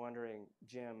frontiers, and I'm wondering,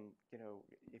 Jim, you know,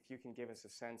 if you can give us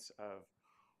a sense of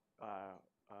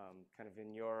kind of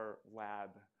in your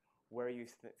lab where you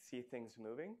see things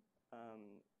moving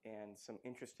and some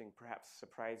interesting, perhaps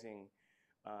surprising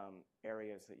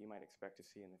areas that you might expect to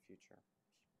see in the future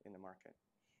in the market?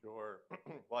 Sure.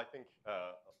 Well, I think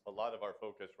a lot of our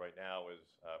focus right now is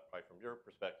probably from your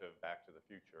perspective back to the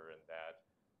future, in that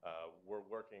we're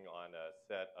working on a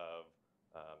set of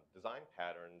design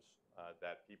patterns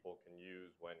that people can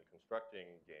use when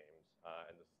constructing games,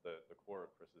 and this is the core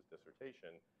of Chris's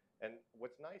dissertation. And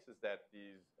what's nice is that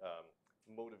these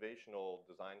motivational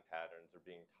design patterns are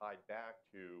being tied back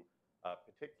to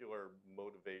particular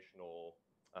motivational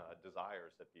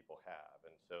desires that people have.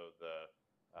 And so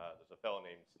there's a fellow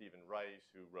named Stephen Rice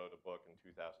who wrote a book in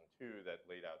 2002 that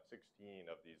laid out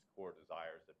 16 of these core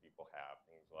desires that people have,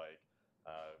 things like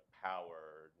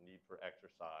power, need for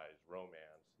exercise,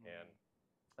 romance, and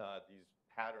these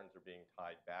patterns are being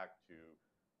tied back to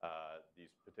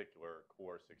these particular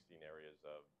core 16 areas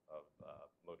of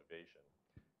motivation.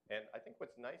 And I think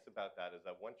what's nice about that is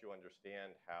that once you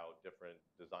understand how different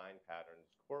design patterns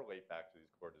correlate back to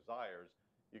these core desires,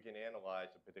 you can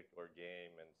analyze a particular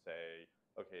game and say,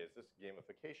 okay, is this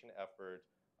gamification effort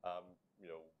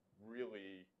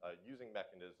really using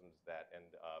mechanisms that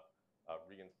end up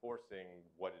reinforcing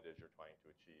what it is you're trying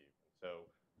to achieve? And so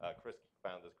Chris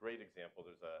found this great example.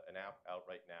 There's an app out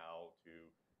right now to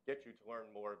get you to learn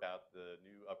more about the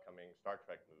new upcoming Star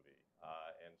Trek movie.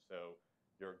 And so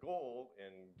your goal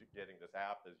in getting this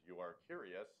app is you are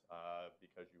curious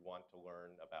because you want to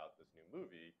learn about this new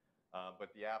movie. But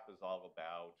the app is all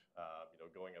about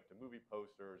going up to movie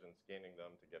posters and scanning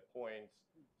them to get points,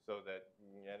 so that,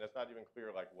 and it's not even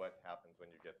clear like what happens when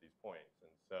you get these points.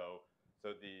 And so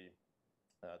the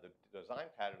design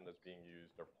pattern that's being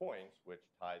used are points, which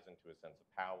ties into a sense of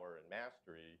power and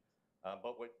mastery.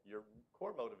 But what your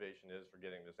core motivation is for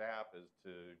getting this app is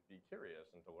to be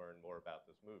curious and to learn more about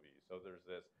this movie. So there's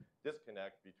this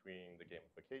disconnect between the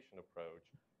gamification approach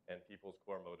and people's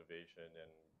core motivation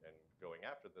and going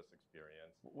after this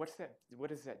experience. What's that?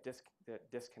 What is that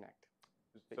disconnect?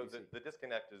 So the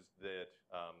disconnect is that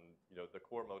the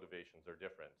core motivations are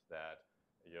different. That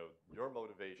your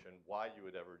motivation, why you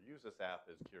would ever use this app,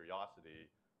 is curiosity.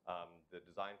 The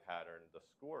design pattern, the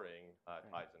scoring,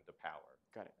 ties into power.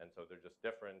 Got it. And so they're just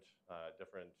different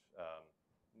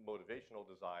motivational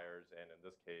desires. And in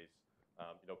this case,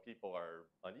 people are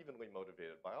unevenly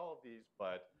motivated by all of these,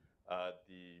 but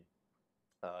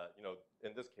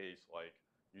in this case, like,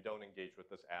 you don't engage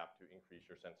with this app to increase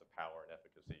your sense of power and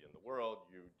efficacy in the world.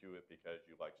 You do it because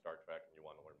you like Star Trek and you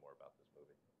want to learn more about this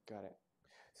movie. Got it.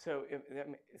 So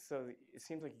it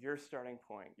seems like your starting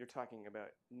point, you're talking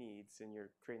about needs, and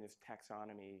you're creating this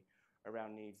taxonomy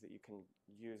around needs that you can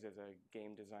use as a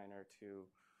game designer to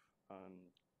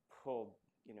pull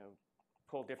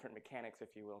different mechanics,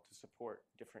 if you will, to support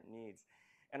different needs.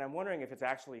 And I'm wondering if it's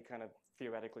actually kind of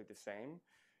theoretically the same,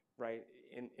 right?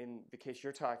 In the case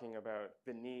you're talking about,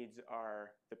 the needs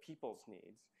are the people's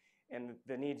needs, and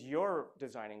the needs you're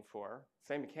designing for,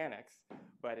 same mechanics,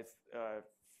 but it's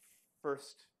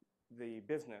first the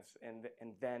business and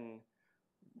then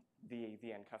the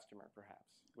end customer, perhaps.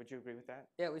 Would you agree with that?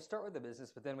 Yeah, we start with the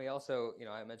business, but then we also,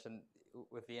 I mentioned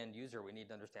with the end user, we need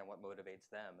to understand what motivates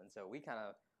them. And so we've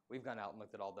gone out and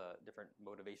looked at all the different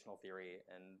motivational theory,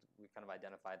 and we've kind of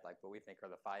identified like what we think are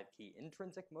the 5 key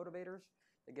intrinsic motivators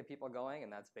that get people going,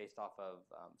 and that's based off of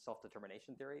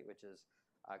self-determination theory, which is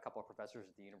a couple of professors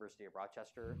at the University of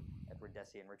Rochester, Edward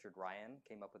Deci and Richard Ryan,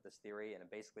 came up with this theory, and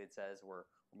basically it says we're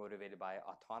motivated by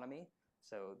autonomy,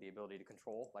 so the ability to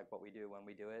control like what we do when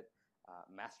we do it,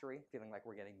 mastery, feeling like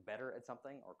we're getting better at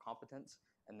something, or competence,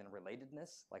 and then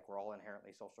relatedness, like we're all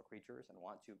inherently social creatures and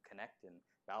want to connect and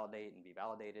validate and be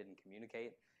validated and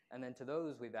communicate. And then to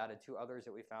those, we've added 2 others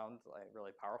that we found like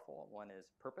really powerful. One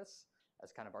is purpose,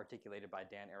 as kind of articulated by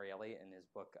Dan Ariely in his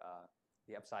book,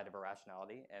 The Upside of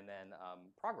Irrationality. And then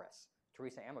progress.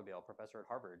 Teresa Amabile, professor at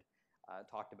Harvard,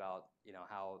 talked about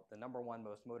how the #1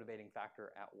 most motivating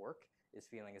factor at work is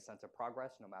feeling a sense of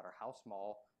progress, no matter how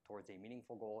small, towards a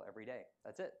meaningful goal every day.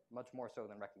 That's it. Much more so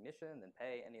than recognition, than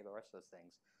pay, any of the rest of those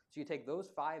things. So you take those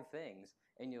 5 things,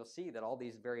 and you'll see that all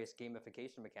these various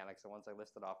gamification mechanics, the ones I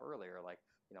listed off earlier, like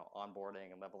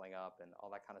onboarding and leveling up and all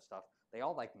that kind of stuff, they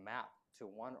all like map to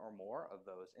one or more of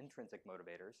those intrinsic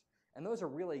motivators. And those are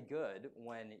really good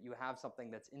when you have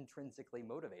something that's intrinsically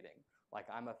motivating. Like,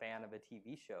 I'm a fan of a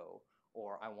TV show,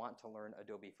 or I want to learn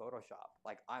Adobe Photoshop.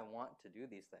 Like, I want to do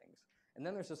these things. And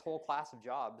then there's this whole class of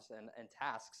jobs and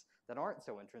tasks that aren't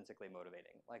so intrinsically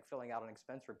motivating, like filling out an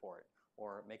expense report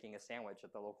or making a sandwich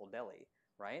at the local deli,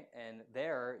 right? And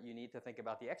there you need to think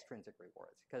about the extrinsic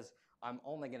rewards, because I'm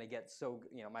only going to get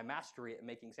my mastery at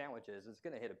making sandwiches is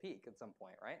going to hit a peak at some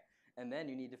point, right? And then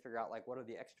you need to figure out like what are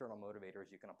the external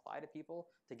motivators you can apply to people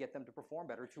to get them to perform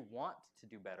better, to want to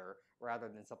do better, rather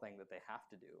than something that they have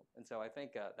to do. And so I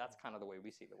think that's kind of the way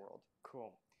we see the world.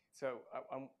 Cool. So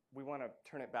we want to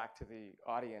turn it back to the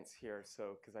audience here,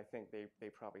 so because I think they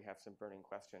probably have some burning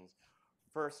questions.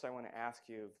 First, I want to ask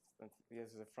you, this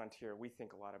is a frontier, we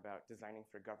think a lot about designing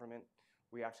for government.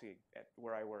 We actually,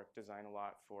 where I work, design a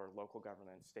lot for local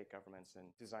governments, state governments, and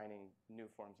designing new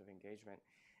forms of engagement.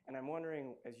 And I'm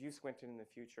wondering, as you squint in the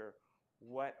future,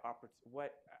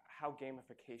 how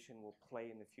gamification will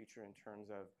play in the future in terms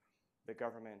of the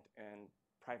government and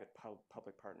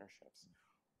private-public partnerships.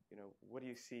 You know, what do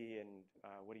you see and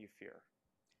what do you fear?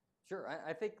 Sure,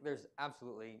 I think there's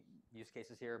absolutely use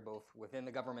cases here, both within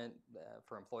the government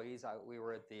for employees. We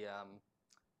were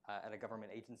at a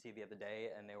government agency the other day,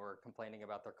 and they were complaining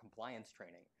about their compliance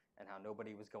training and how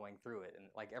nobody was going through it. And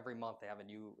like every month, they have a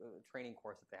new training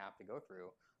course that they have to go through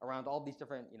around all these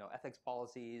different, ethics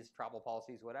policies, travel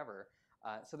policies, whatever.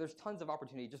 So there's tons of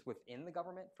opportunity just within the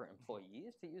government for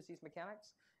employees to use these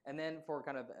mechanics, and then for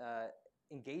kind of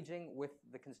engaging with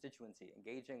the constituency,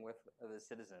 engaging with the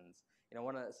citizens.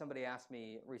 Somebody asked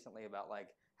me recently about like,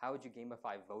 how would you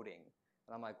gamify voting?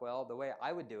 And I'm like, well, the way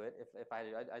I would do it, if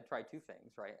I'd try two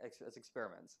things, right, as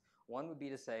experiments. One would be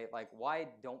to say, like, why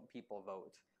don't people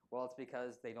vote? Well, it's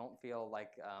because they don't feel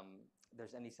like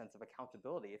there's any sense of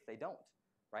accountability if they don't,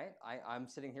 right? I'm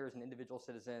sitting here as an individual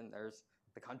citizen, there's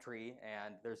the country,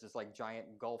 and there's this like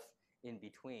giant gulf in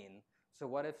between. So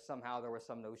what if somehow there was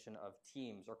some notion of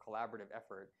teams or collaborative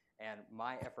effort, and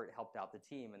my effort helped out the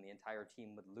team, and the entire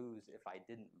team would lose if I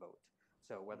didn't vote?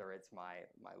 So whether it's my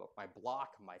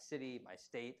block, my city, my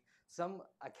state, some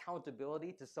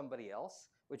accountability to somebody else,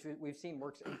 which we've seen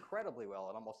works incredibly well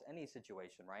in almost any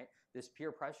situation, right? This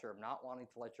peer pressure of not wanting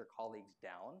to let your colleagues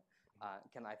down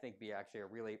can, I think, be actually a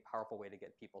really powerful way to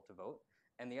get people to vote.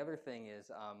 And the other thing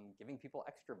is giving people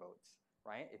extra votes,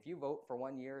 right? If you vote for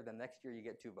 1 year, then next year you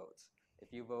get 2 votes.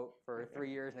 If you vote for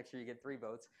 3 years, next year you get 3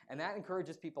 votes. And that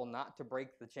encourages people not to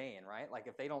break the chain, right? Like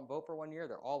if they don't vote for 1 year,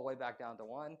 they're all the way back down to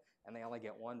 1, and they only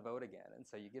get 1 vote again. And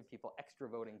so you give people extra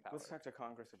voting power. Let's talk to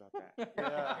Congress about that.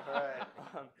 Yeah,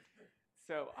 right.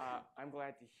 So I'm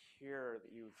glad to hear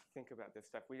that you think about this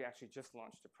stuff. We actually just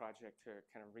launched a project to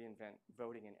kind of reinvent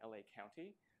voting in LA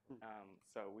County.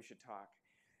 So we should talk.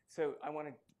 So I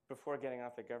wanted, before getting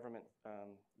off the government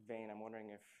vein, I'm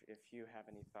wondering if you have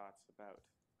any thoughts about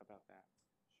that.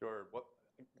 Sure.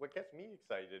 What gets me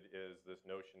excited is this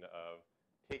notion of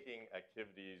taking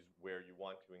activities where you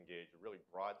want to engage a really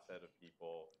broad set of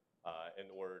people in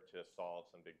order to solve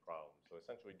some big problems. So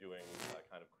essentially doing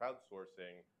kind of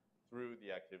crowdsourcing through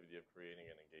the activity of creating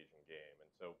an engaging game.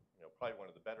 And so, probably one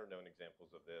of the better known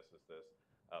examples of this is this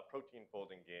protein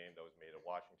folding game that was made at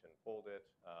Washington Fold It.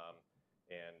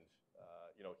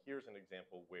 Here's an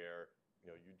example where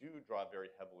you do draw very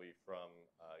heavily from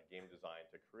game design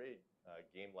to create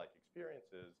game-like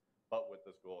experiences, but with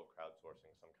this goal of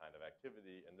crowdsourcing some kind of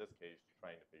activity, in this case,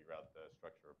 trying to figure out the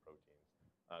structure of proteins.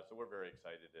 So we're very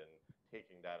excited in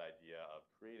taking that idea of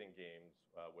creating games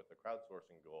with a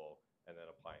crowdsourcing goal and then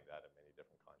applying that in many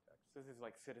different contexts. So this is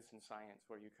like citizen science,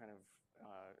 where you kind of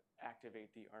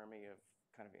activate the army of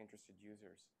kind of interested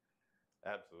users.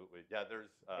 Absolutely. Yeah,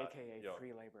 there's AKA free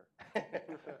labor.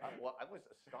 Well, I was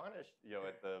astonished,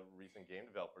 at the recent Game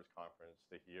Developers Conference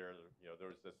to hear, there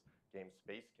was this game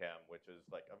Space Cam, which is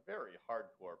like a very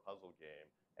hardcore puzzle game,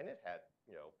 and it had,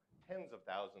 tens of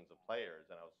thousands of players,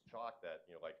 and I was shocked that,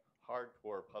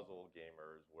 hardcore puzzle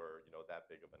gamers were, that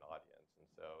big of an audience. And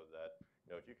so that,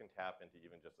 if you can tap into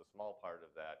even just a small part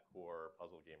of that core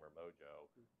puzzle gamer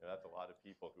mojo, that's a lot of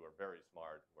people who are very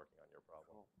smart working on your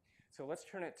problem. Cool. So let's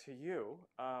turn it to you.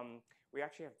 We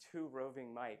actually have 2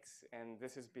 roving mics, and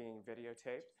this is being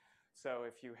videotaped. So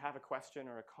if you have a question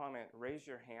or a comment, raise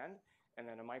your hand, and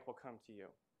then a mic will come to you.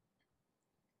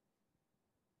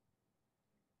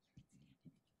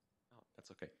 Oh,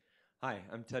 that's okay. Hi,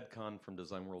 I'm Ted Kahn from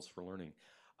Design Worlds for Learning.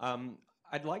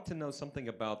 I'd like to know something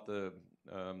about the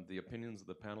opinions of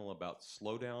the panel about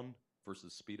slowdown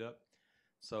versus speed up.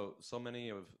 So many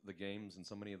of the games and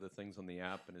so many of the things on the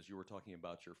app, and as you were talking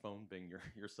about your phone being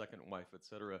your second wife, et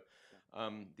cetera,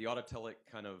 the autotelic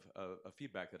kind of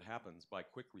feedback that happens by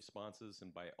quick responses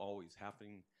and by always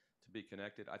having to be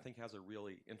connected, I think has a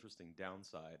really interesting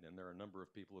downside. And there are a number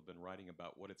of people who have been writing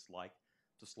about what it's like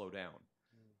to slow down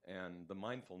and the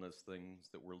mindfulness things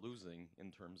that we're losing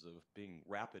in terms of being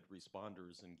rapid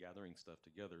responders and gathering stuff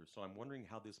together. So I'm wondering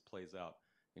how this plays out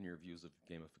in your views of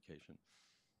gamification.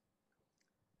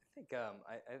 I think,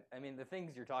 I mean, the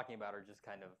things you're talking about are just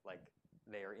kind of like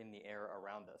they are in the air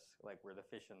around us, like we're the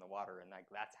fish in the water, and like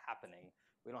that's happening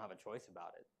we don't have a choice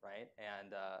about it, right?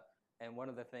 And one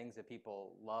of the things that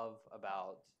people love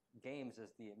about games is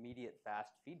the immediate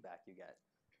fast feedback you get,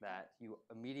 that you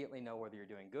immediately know whether you're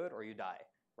doing good or you die,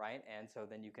 right? And so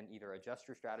then you can either adjust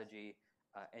your strategy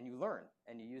and you learn,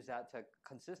 and you use that to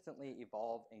consistently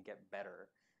evolve and get better.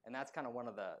 And that's kind of one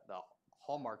of the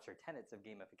hallmarks or tenets of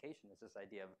gamification, is this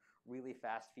idea of really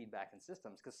fast feedback in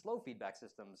systems, because slow feedback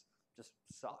systems just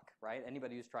suck, right?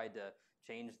 Anybody who's tried to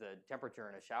change the temperature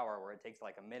in a shower where it takes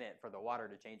like a minute for the water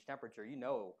to change temperature, you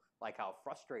know like how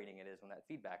frustrating it is when that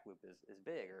feedback loop is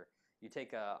big. Or you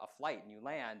take a flight and you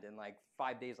land, and like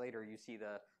 5 days later you see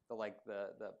the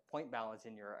point balance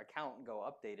in your account go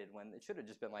updated, when it should have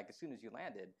just been like as soon as you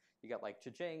landed, you got like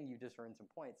cha-ching, you just earned some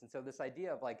points. And so this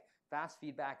idea of like fast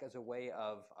feedback as a way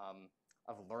of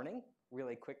learning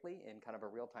really quickly in kind of a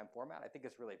real-time format, I think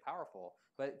is really powerful.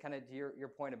 But kind of to your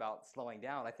point about slowing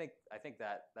down, I think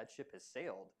that ship has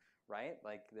sailed, right?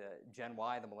 Like the Gen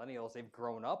Y, the millennials, they've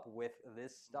grown up with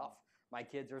this stuff. My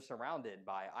kids are surrounded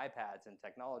by iPads and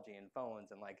technology and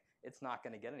phones, and like it's not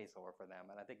going to get any slower for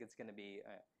them. And I think it's going to be,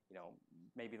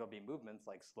 maybe there'll be movements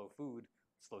like slow food,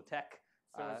 slow tech.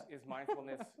 So is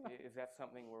mindfulness, is that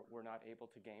something we're not able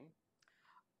to game?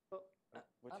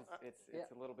 Which is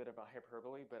it's a little bit of a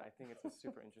hyperbole, but I think it's a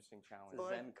super interesting challenge. It's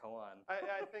a Zen koan.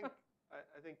 I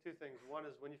think two things. One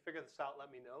is when you figure this out, let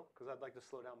me know, because I'd like to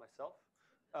slow down myself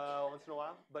once in a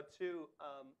while. But two,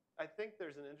 I think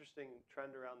there's an interesting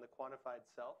trend around the quantified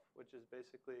self, which is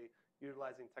basically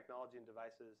utilizing technology and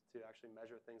devices to actually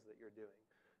measure things that you're doing.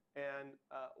 And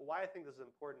why I think this is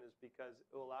important is because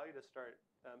it will allow you to start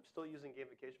still using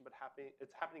gamification, but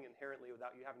it's happening inherently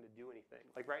without you having to do anything.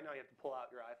 Like right now, you have to pull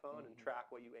out your iPhone and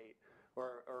track what you ate,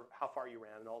 or how far you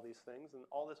ran, and all these things. And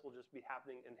all this will just be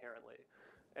happening inherently.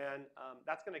 And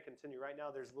that's going to continue. Right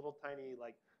now, there's little tiny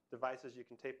like devices you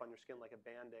can tape on your skin, like a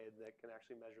Band-Aid, that can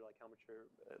actually measure like how much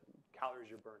calories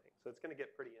you're burning. So it's going to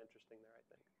get pretty interesting there, I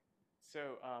think.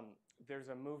 So there's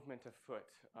a movement afoot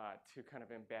to kind of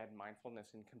embed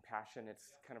mindfulness and compassion.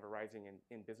 It's kind of arising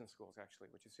in business schools, actually,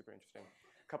 which is super interesting.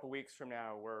 A couple weeks from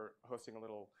now, we're hosting a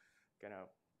little kind of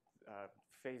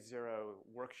phase 0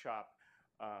 workshop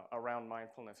around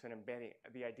mindfulness and embedding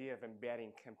the idea of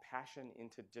embedding compassion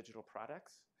into digital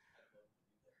products.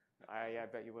 I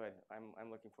bet you would. I'm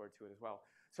looking forward to it as well.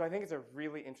 So I think it's a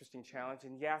really interesting challenge.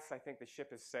 And yes, I think the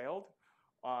ship has sailed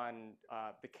on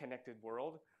the connected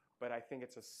world. But I think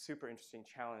it's a super interesting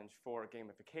challenge for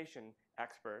gamification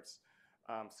experts,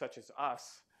 such as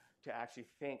us, to actually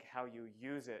think how you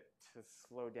use it to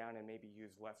slow down and maybe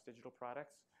use less digital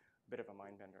products. A bit of a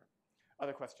mind bender.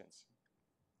 Other questions?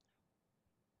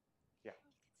 Yeah.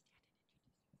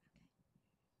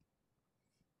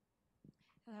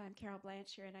 Hello, I'm Carol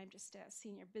Blanchard, and I'm just a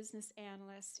senior business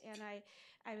analyst. And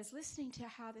I was listening to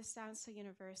how this sounds so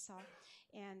universal.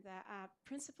 And the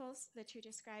principles that you're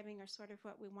describing are sort of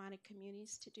what we wanted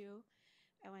communities to do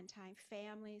at one time,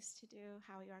 families to do,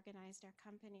 how we organized our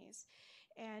companies.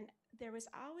 And there was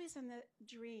always in the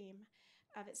dream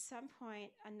of at some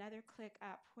point another click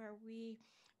up where we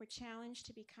were challenged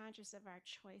to be conscious of our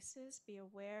choices, be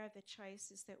aware of the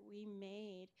choices that we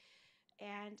made,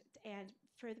 and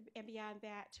beyond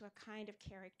that to a kind of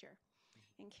character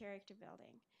and character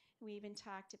building. We even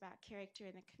talked about character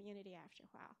in the community after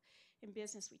a while. In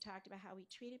business, we talked about how we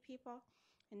treated people,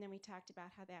 and then we talked about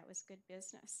how that was good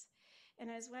business. And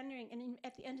I was wondering, and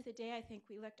at the end of the day, I think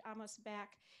we looked almost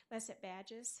back less at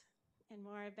badges and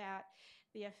more about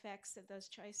the effects of those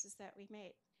choices that we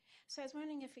made. So I was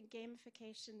wondering if in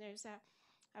gamification there's a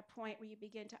point where you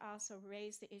begin to also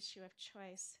raise the issue of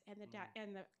choice and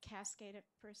the cascade of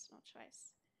personal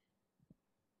choice.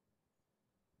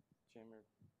 Jim or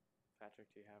Patrick,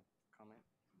 do you have a comment?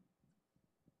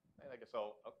 I guess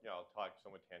I'll talk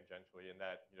somewhat tangentially in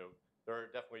that, there are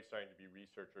definitely starting to be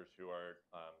researchers who are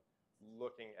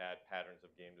looking at patterns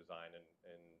of game design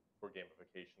and for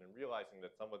gamification and realizing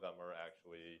that some of them are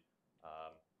actually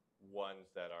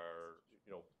ones that are,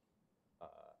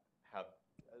 have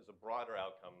as a broader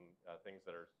outcome, things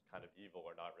that are kind of evil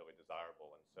or not really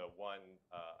desirable. And so one,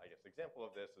 I guess, example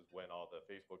of this is when all the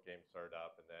Facebook games started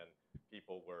up, and then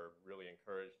people were really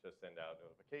encouraged to send out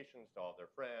notifications to all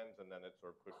their friends, and then it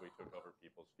sort of quickly took over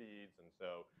people's feeds. And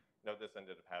so, this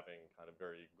ended up having kind of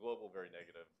very global, very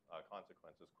negative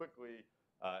consequences quickly,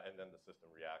 and then the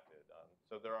system reacted.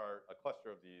 So there are a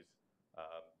cluster of these,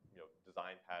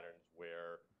 design patterns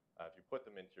where if you put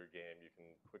them into your game, you can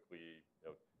quickly,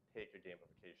 take a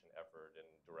gamification effort in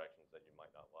directions that you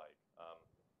might not like.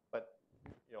 But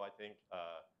I think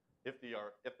if they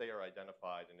are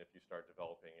identified, and if you start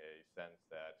developing a sense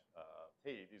that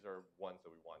hey, these are ones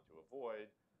that we want to avoid,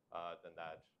 then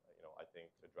that I think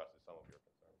addresses some of your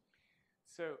concerns.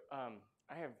 So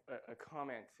I have a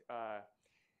comment.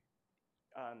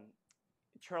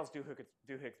 Charles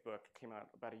Duhigg's book came out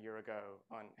about a year ago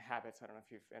on habits. I don't know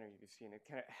if any of you have seen it.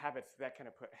 Habits that kind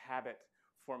of put habit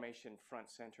formation front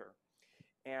center.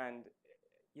 And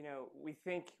we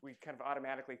kind of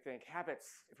automatically think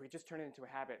habits, if we just turn it into a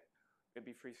habit, it'd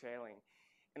be free sailing.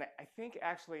 And I think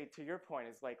actually, to your point,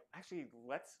 is like, actually,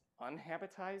 let's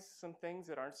unhabitize some things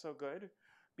that aren't so good,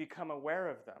 become aware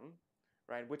of them,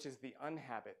 right, which is the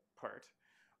unhabit part,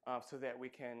 so that we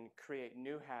can create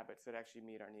new habits that actually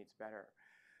meet our needs better.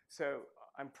 So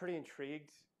I'm pretty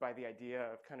intrigued by the idea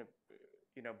of kind of,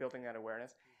 building that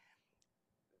awareness.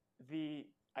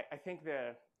 I think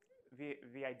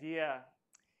the idea,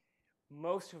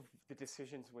 most of the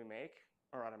decisions we make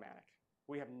are automatic.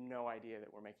 We have no idea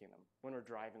that we're making them. When we're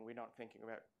driving, we're not thinking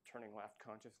about turning left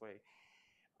consciously.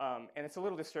 And it's a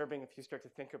little disturbing if you start to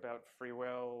think about free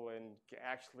will and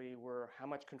actually how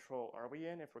much control are we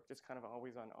in if we're just kind of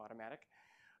always on automatic.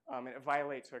 And it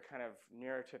violates our kind of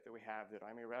narrative that we have that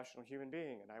I'm a rational human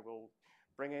being and I will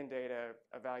bring in data,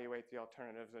 evaluate the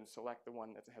alternatives, and select the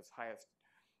one that has highest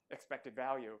expected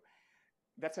value.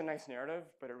 That's a nice narrative,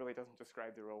 but it really doesn't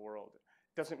describe the real world.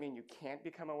 Doesn't mean you can't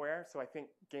become aware. So I think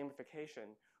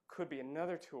gamification could be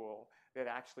another tool that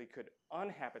actually could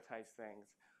unhabitize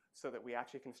things so that we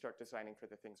actually can start designing for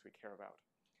the things we care about.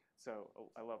 So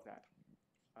I love that.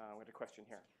 We had a question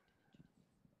here.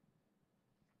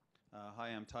 Hi,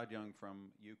 I'm Todd Young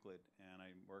from Euclid, and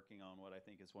I'm working on what I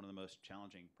think is one of the most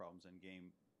challenging problems in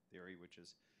game theory, which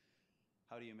is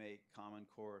how do you make Common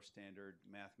Core standard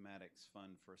mathematics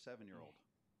fun for a 7-year-old?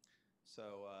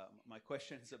 So my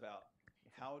question is about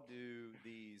how do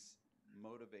these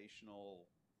motivational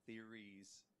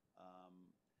theories,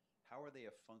 how are they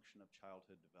a function of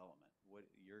childhood development? What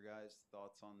your guys'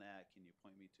 thoughts on that? Can you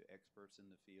point me to experts in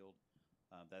the field?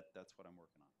 That's what I'm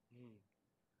working on.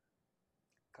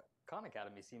 Khan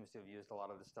Academy seems to have used a lot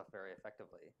of this stuff very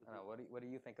effectively. What do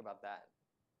you think about that?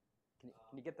 Can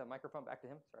you get the microphone back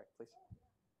to him? Sorry, please.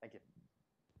 Thank you.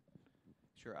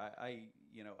 Sure. I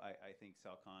think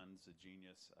Sal Khan's a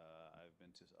genius. I've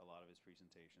been to a lot of his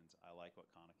presentations. I like what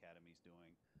Khan Academy's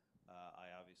doing.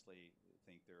 I obviously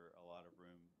think there are a lot of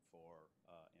room for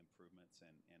improvements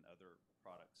and other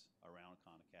products around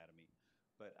Khan Academy.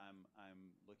 But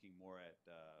I'm looking more at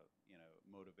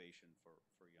motivation for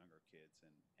younger kids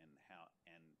and how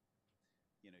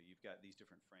you've got these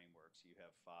different frameworks. You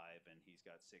have 5 and he's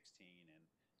got 16,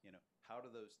 and how do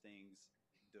those things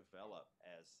develop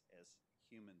as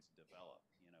humans develop?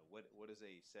 What does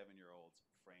a 7-year-old's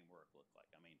framework look like?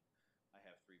 I mean, I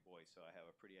have 3 boys, so I have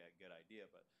a pretty good idea,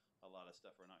 but a lot of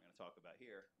stuff we're not going to talk about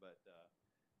here. But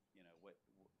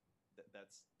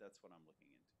that's what I'm looking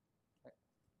into.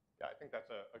 Yeah, I think that's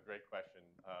a great question.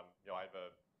 I have a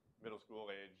middle school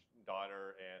age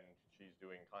daughter, and she's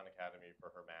doing Khan Academy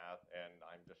for her math, and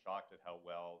I'm just shocked at how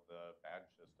well the badge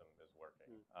system is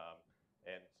working.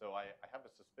 And so I have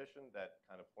a suspicion that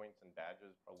kind of points and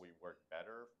badges probably work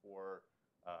better for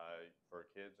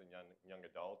kids and young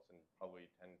adults, and probably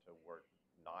tend to work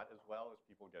not as well as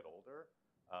people get older.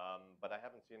 But I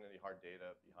haven't seen any hard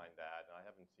data behind that, and I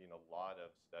haven't seen a lot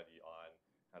of study on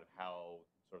kind of how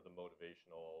sort of the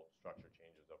motivational structure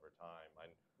changes over time.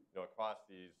 And across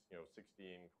these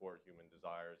 16 core human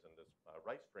desires and this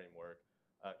rights framework,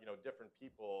 different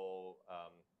people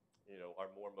are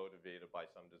more motivated by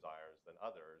some desires than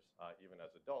others. Even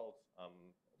as adults,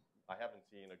 I haven't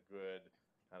seen a good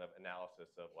kind of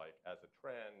analysis of, like, as a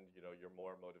trend, you're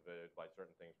more motivated by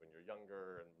certain things when you're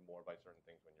younger and more by certain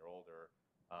things when you're older.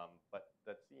 But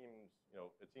that seems,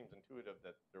 it seems intuitive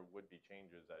that there would be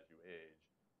changes as you age.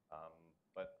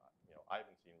 But I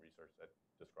haven't seen research that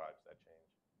describes that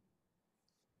change.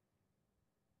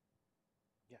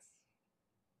 Yes.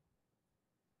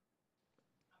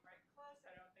 I'm right close.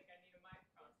 I don't think I need a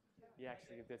microphone. Yeah,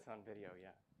 actually, get this on video.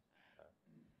 Yeah.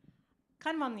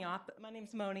 Kind of on the my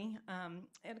name's Moni, and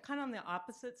kind of on the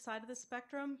opposite side of the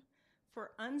spectrum,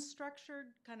 for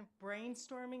unstructured kind of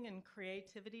brainstorming and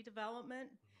creativity development,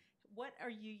 what are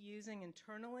you using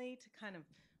internally to kind of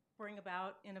bring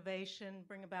about innovation,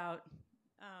 bring about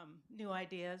new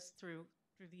ideas through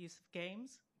the use of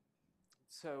games?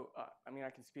 So, I mean, I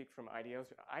can speak from IDEO.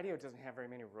 IDEO doesn't have very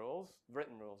many rules,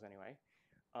 written rules anyway.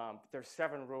 There's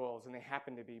 7 rules, and they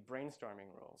happen to be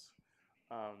brainstorming rules.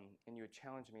 And you would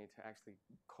challenge me to actually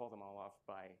call them all off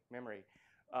by memory.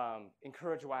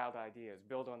 Encourage wild ideas,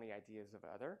 build on the ideas of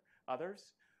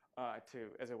others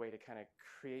as a way to kind of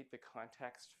create the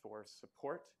context for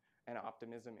support and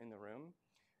optimism in the room.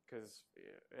 Because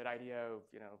at IDEO,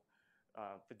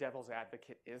 the devil's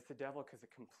advocate is the devil because it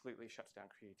completely shuts down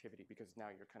creativity because now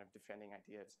you're kind of defending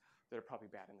ideas that are probably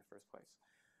bad in the first place.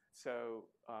 So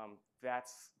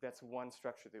that's one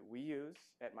structure that we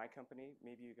use at my company.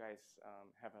 Maybe you guys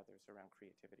have others around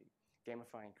creativity,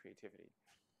 gamifying creativity.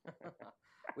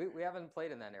 we haven't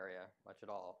played in that area much at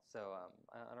all, so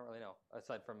I don't really know,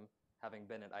 aside from having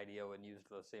been at IDEO and used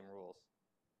those same rules.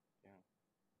 Yeah.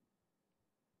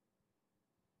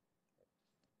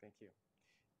 Thank you.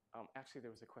 Actually,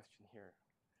 there was a question here.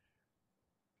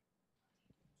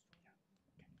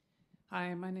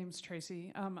 Hi, my name's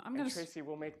Tracy. Tracy,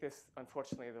 we'll make this,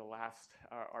 unfortunately, the last.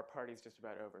 Our party's just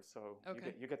about over, so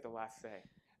okay. you get the last say.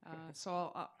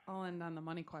 So I'll end on the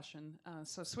money question.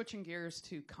 So switching gears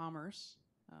to commerce,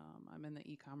 I'm in the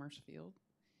e-commerce field.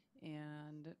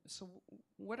 And so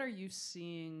what are you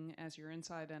seeing as your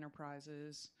inside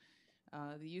enterprises,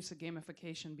 the use of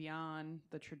gamification beyond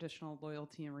the traditional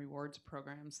loyalty and rewards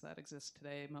programs that exist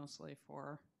today, mostly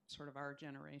for sort of our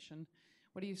generation?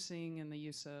 What are you seeing in the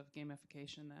use of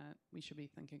gamification that we should be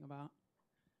thinking about?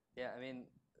 Yeah, I mean,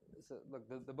 so look,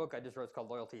 the book I just wrote is called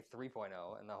Loyalty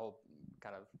 3.0, and the whole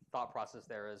kind of thought process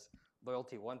there is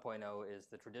Loyalty 1.0 is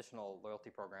the traditional loyalty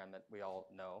program that we all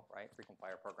know, right? Frequent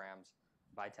flyer programs,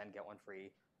 buy 10, get one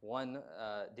free. One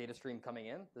data stream coming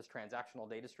in, this transactional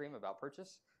data stream about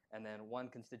purchase, and then one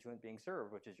constituent being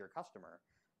served, which is your customer.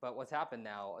 But what's happened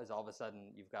now is all of a sudden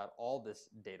you've got all this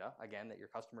data, again, that your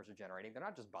customers are generating. They're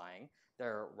not just buying.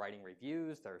 They're writing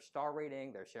reviews, they're star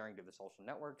rating, they're sharing to the social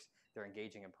networks, they're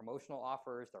engaging in promotional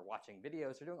offers, they're watching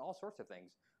videos, they're doing all sorts of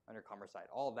things on your commerce site.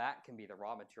 All that can be the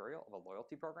raw material of a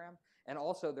loyalty program. And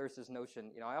also there's this notion,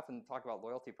 I often talk about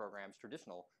loyalty programs,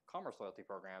 traditional commerce loyalty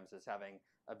programs, as having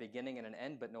a beginning and an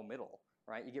end, but no middle,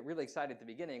 right? You get really excited at the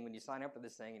beginning when you sign up for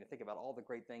this thing and you think about all the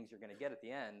great things you're going to get at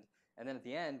the end. And then at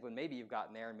the end, when maybe you've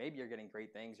gotten there and maybe you're getting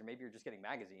great things, or maybe you're just getting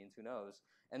magazines, who knows?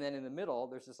 And then in the middle,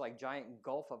 there's this like giant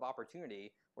gulf of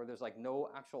opportunity where there's like no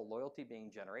actual loyalty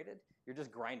being generated. You're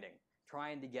just grinding,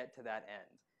 trying to get to that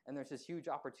end. And there's this huge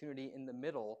opportunity in the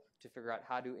middle to figure out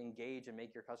how to engage and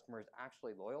make your customers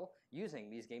actually loyal using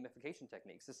these gamification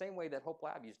techniques. The same way that Hope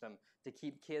Lab used them to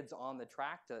keep kids on the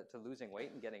track to losing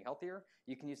weight and getting healthier,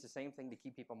 you can use the same thing to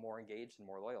keep people more engaged and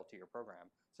more loyal to your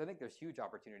program. So I think there's huge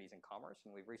opportunities in commerce,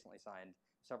 and we've recently signed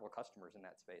several customers in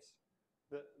that space.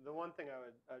 The one thing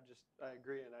I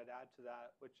agree, and I'd add to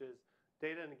that, which is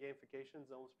data and gamification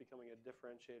is almost becoming a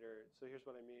differentiator. So here's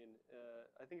what I mean.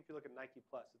 I think if you look at Nike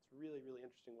Plus, it's really, really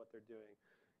interesting what they're doing,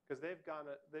 because they've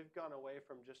gone away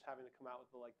from just having to come out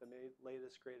with the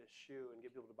latest, greatest shoe and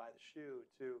get people to buy the shoe,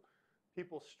 to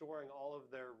people storing all of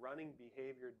their running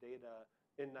behavior data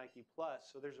in Nike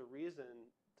Plus. So there's a reason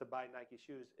to buy Nike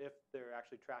shoes if they're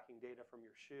actually tracking data from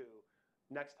your shoe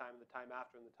next time, the time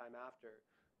after, and the time after.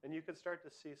 And you could start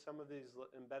to see some of these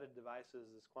embedded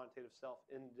devices, this quantitative self,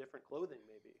 in different clothing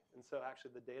maybe. And so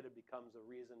actually the data becomes a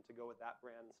reason to go with that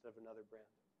brand instead of another brand.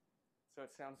 So it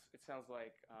sounds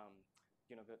like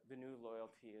the new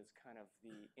loyalty is kind of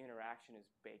the interaction is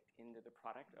baked into the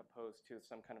product, opposed to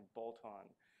some kind of bolt-on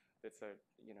that's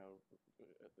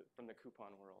from the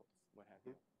coupon world, what have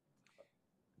you.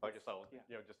 I guess I'll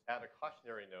just add a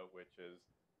cautionary note, which is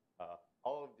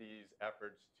all of these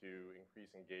efforts to increase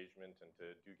engagement and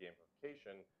to do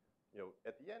gamification,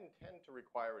 at the end tend to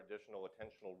require additional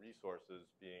attentional resources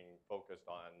being focused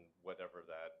on whatever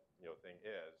that thing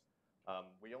is.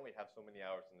 We only have so many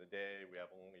hours in the day. We have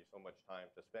only so much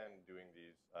time to spend doing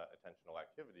these attentional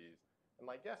activities. And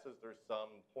my guess is there's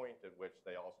some point at which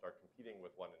they all start competing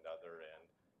with one another, and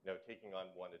taking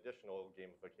on one additional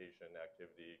gamification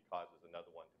activity causes another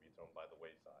one to be thrown by the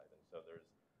wayside. And so there's,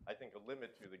 I think, a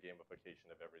limit to the gamification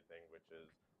of everything, which is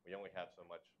we only have so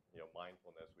much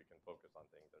mindfulness we can focus on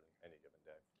things at any given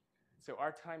day. So our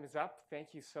time is up.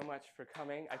 Thank you so much for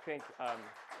coming. I think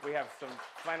we have some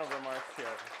final remarks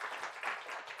here.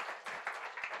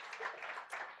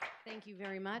 Thank you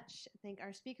very much. Thank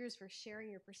our speakers for sharing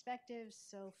your perspectives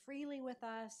so freely with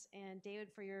us, and David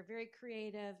for your very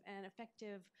creative and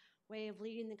effective way of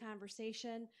leading the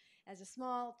conversation. As a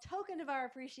small token of our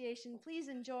appreciation, please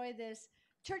enjoy this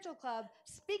Churchill Club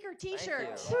speaker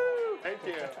t-shirt. Thank you. Thank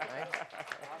you. Thanks.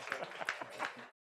 Awesome.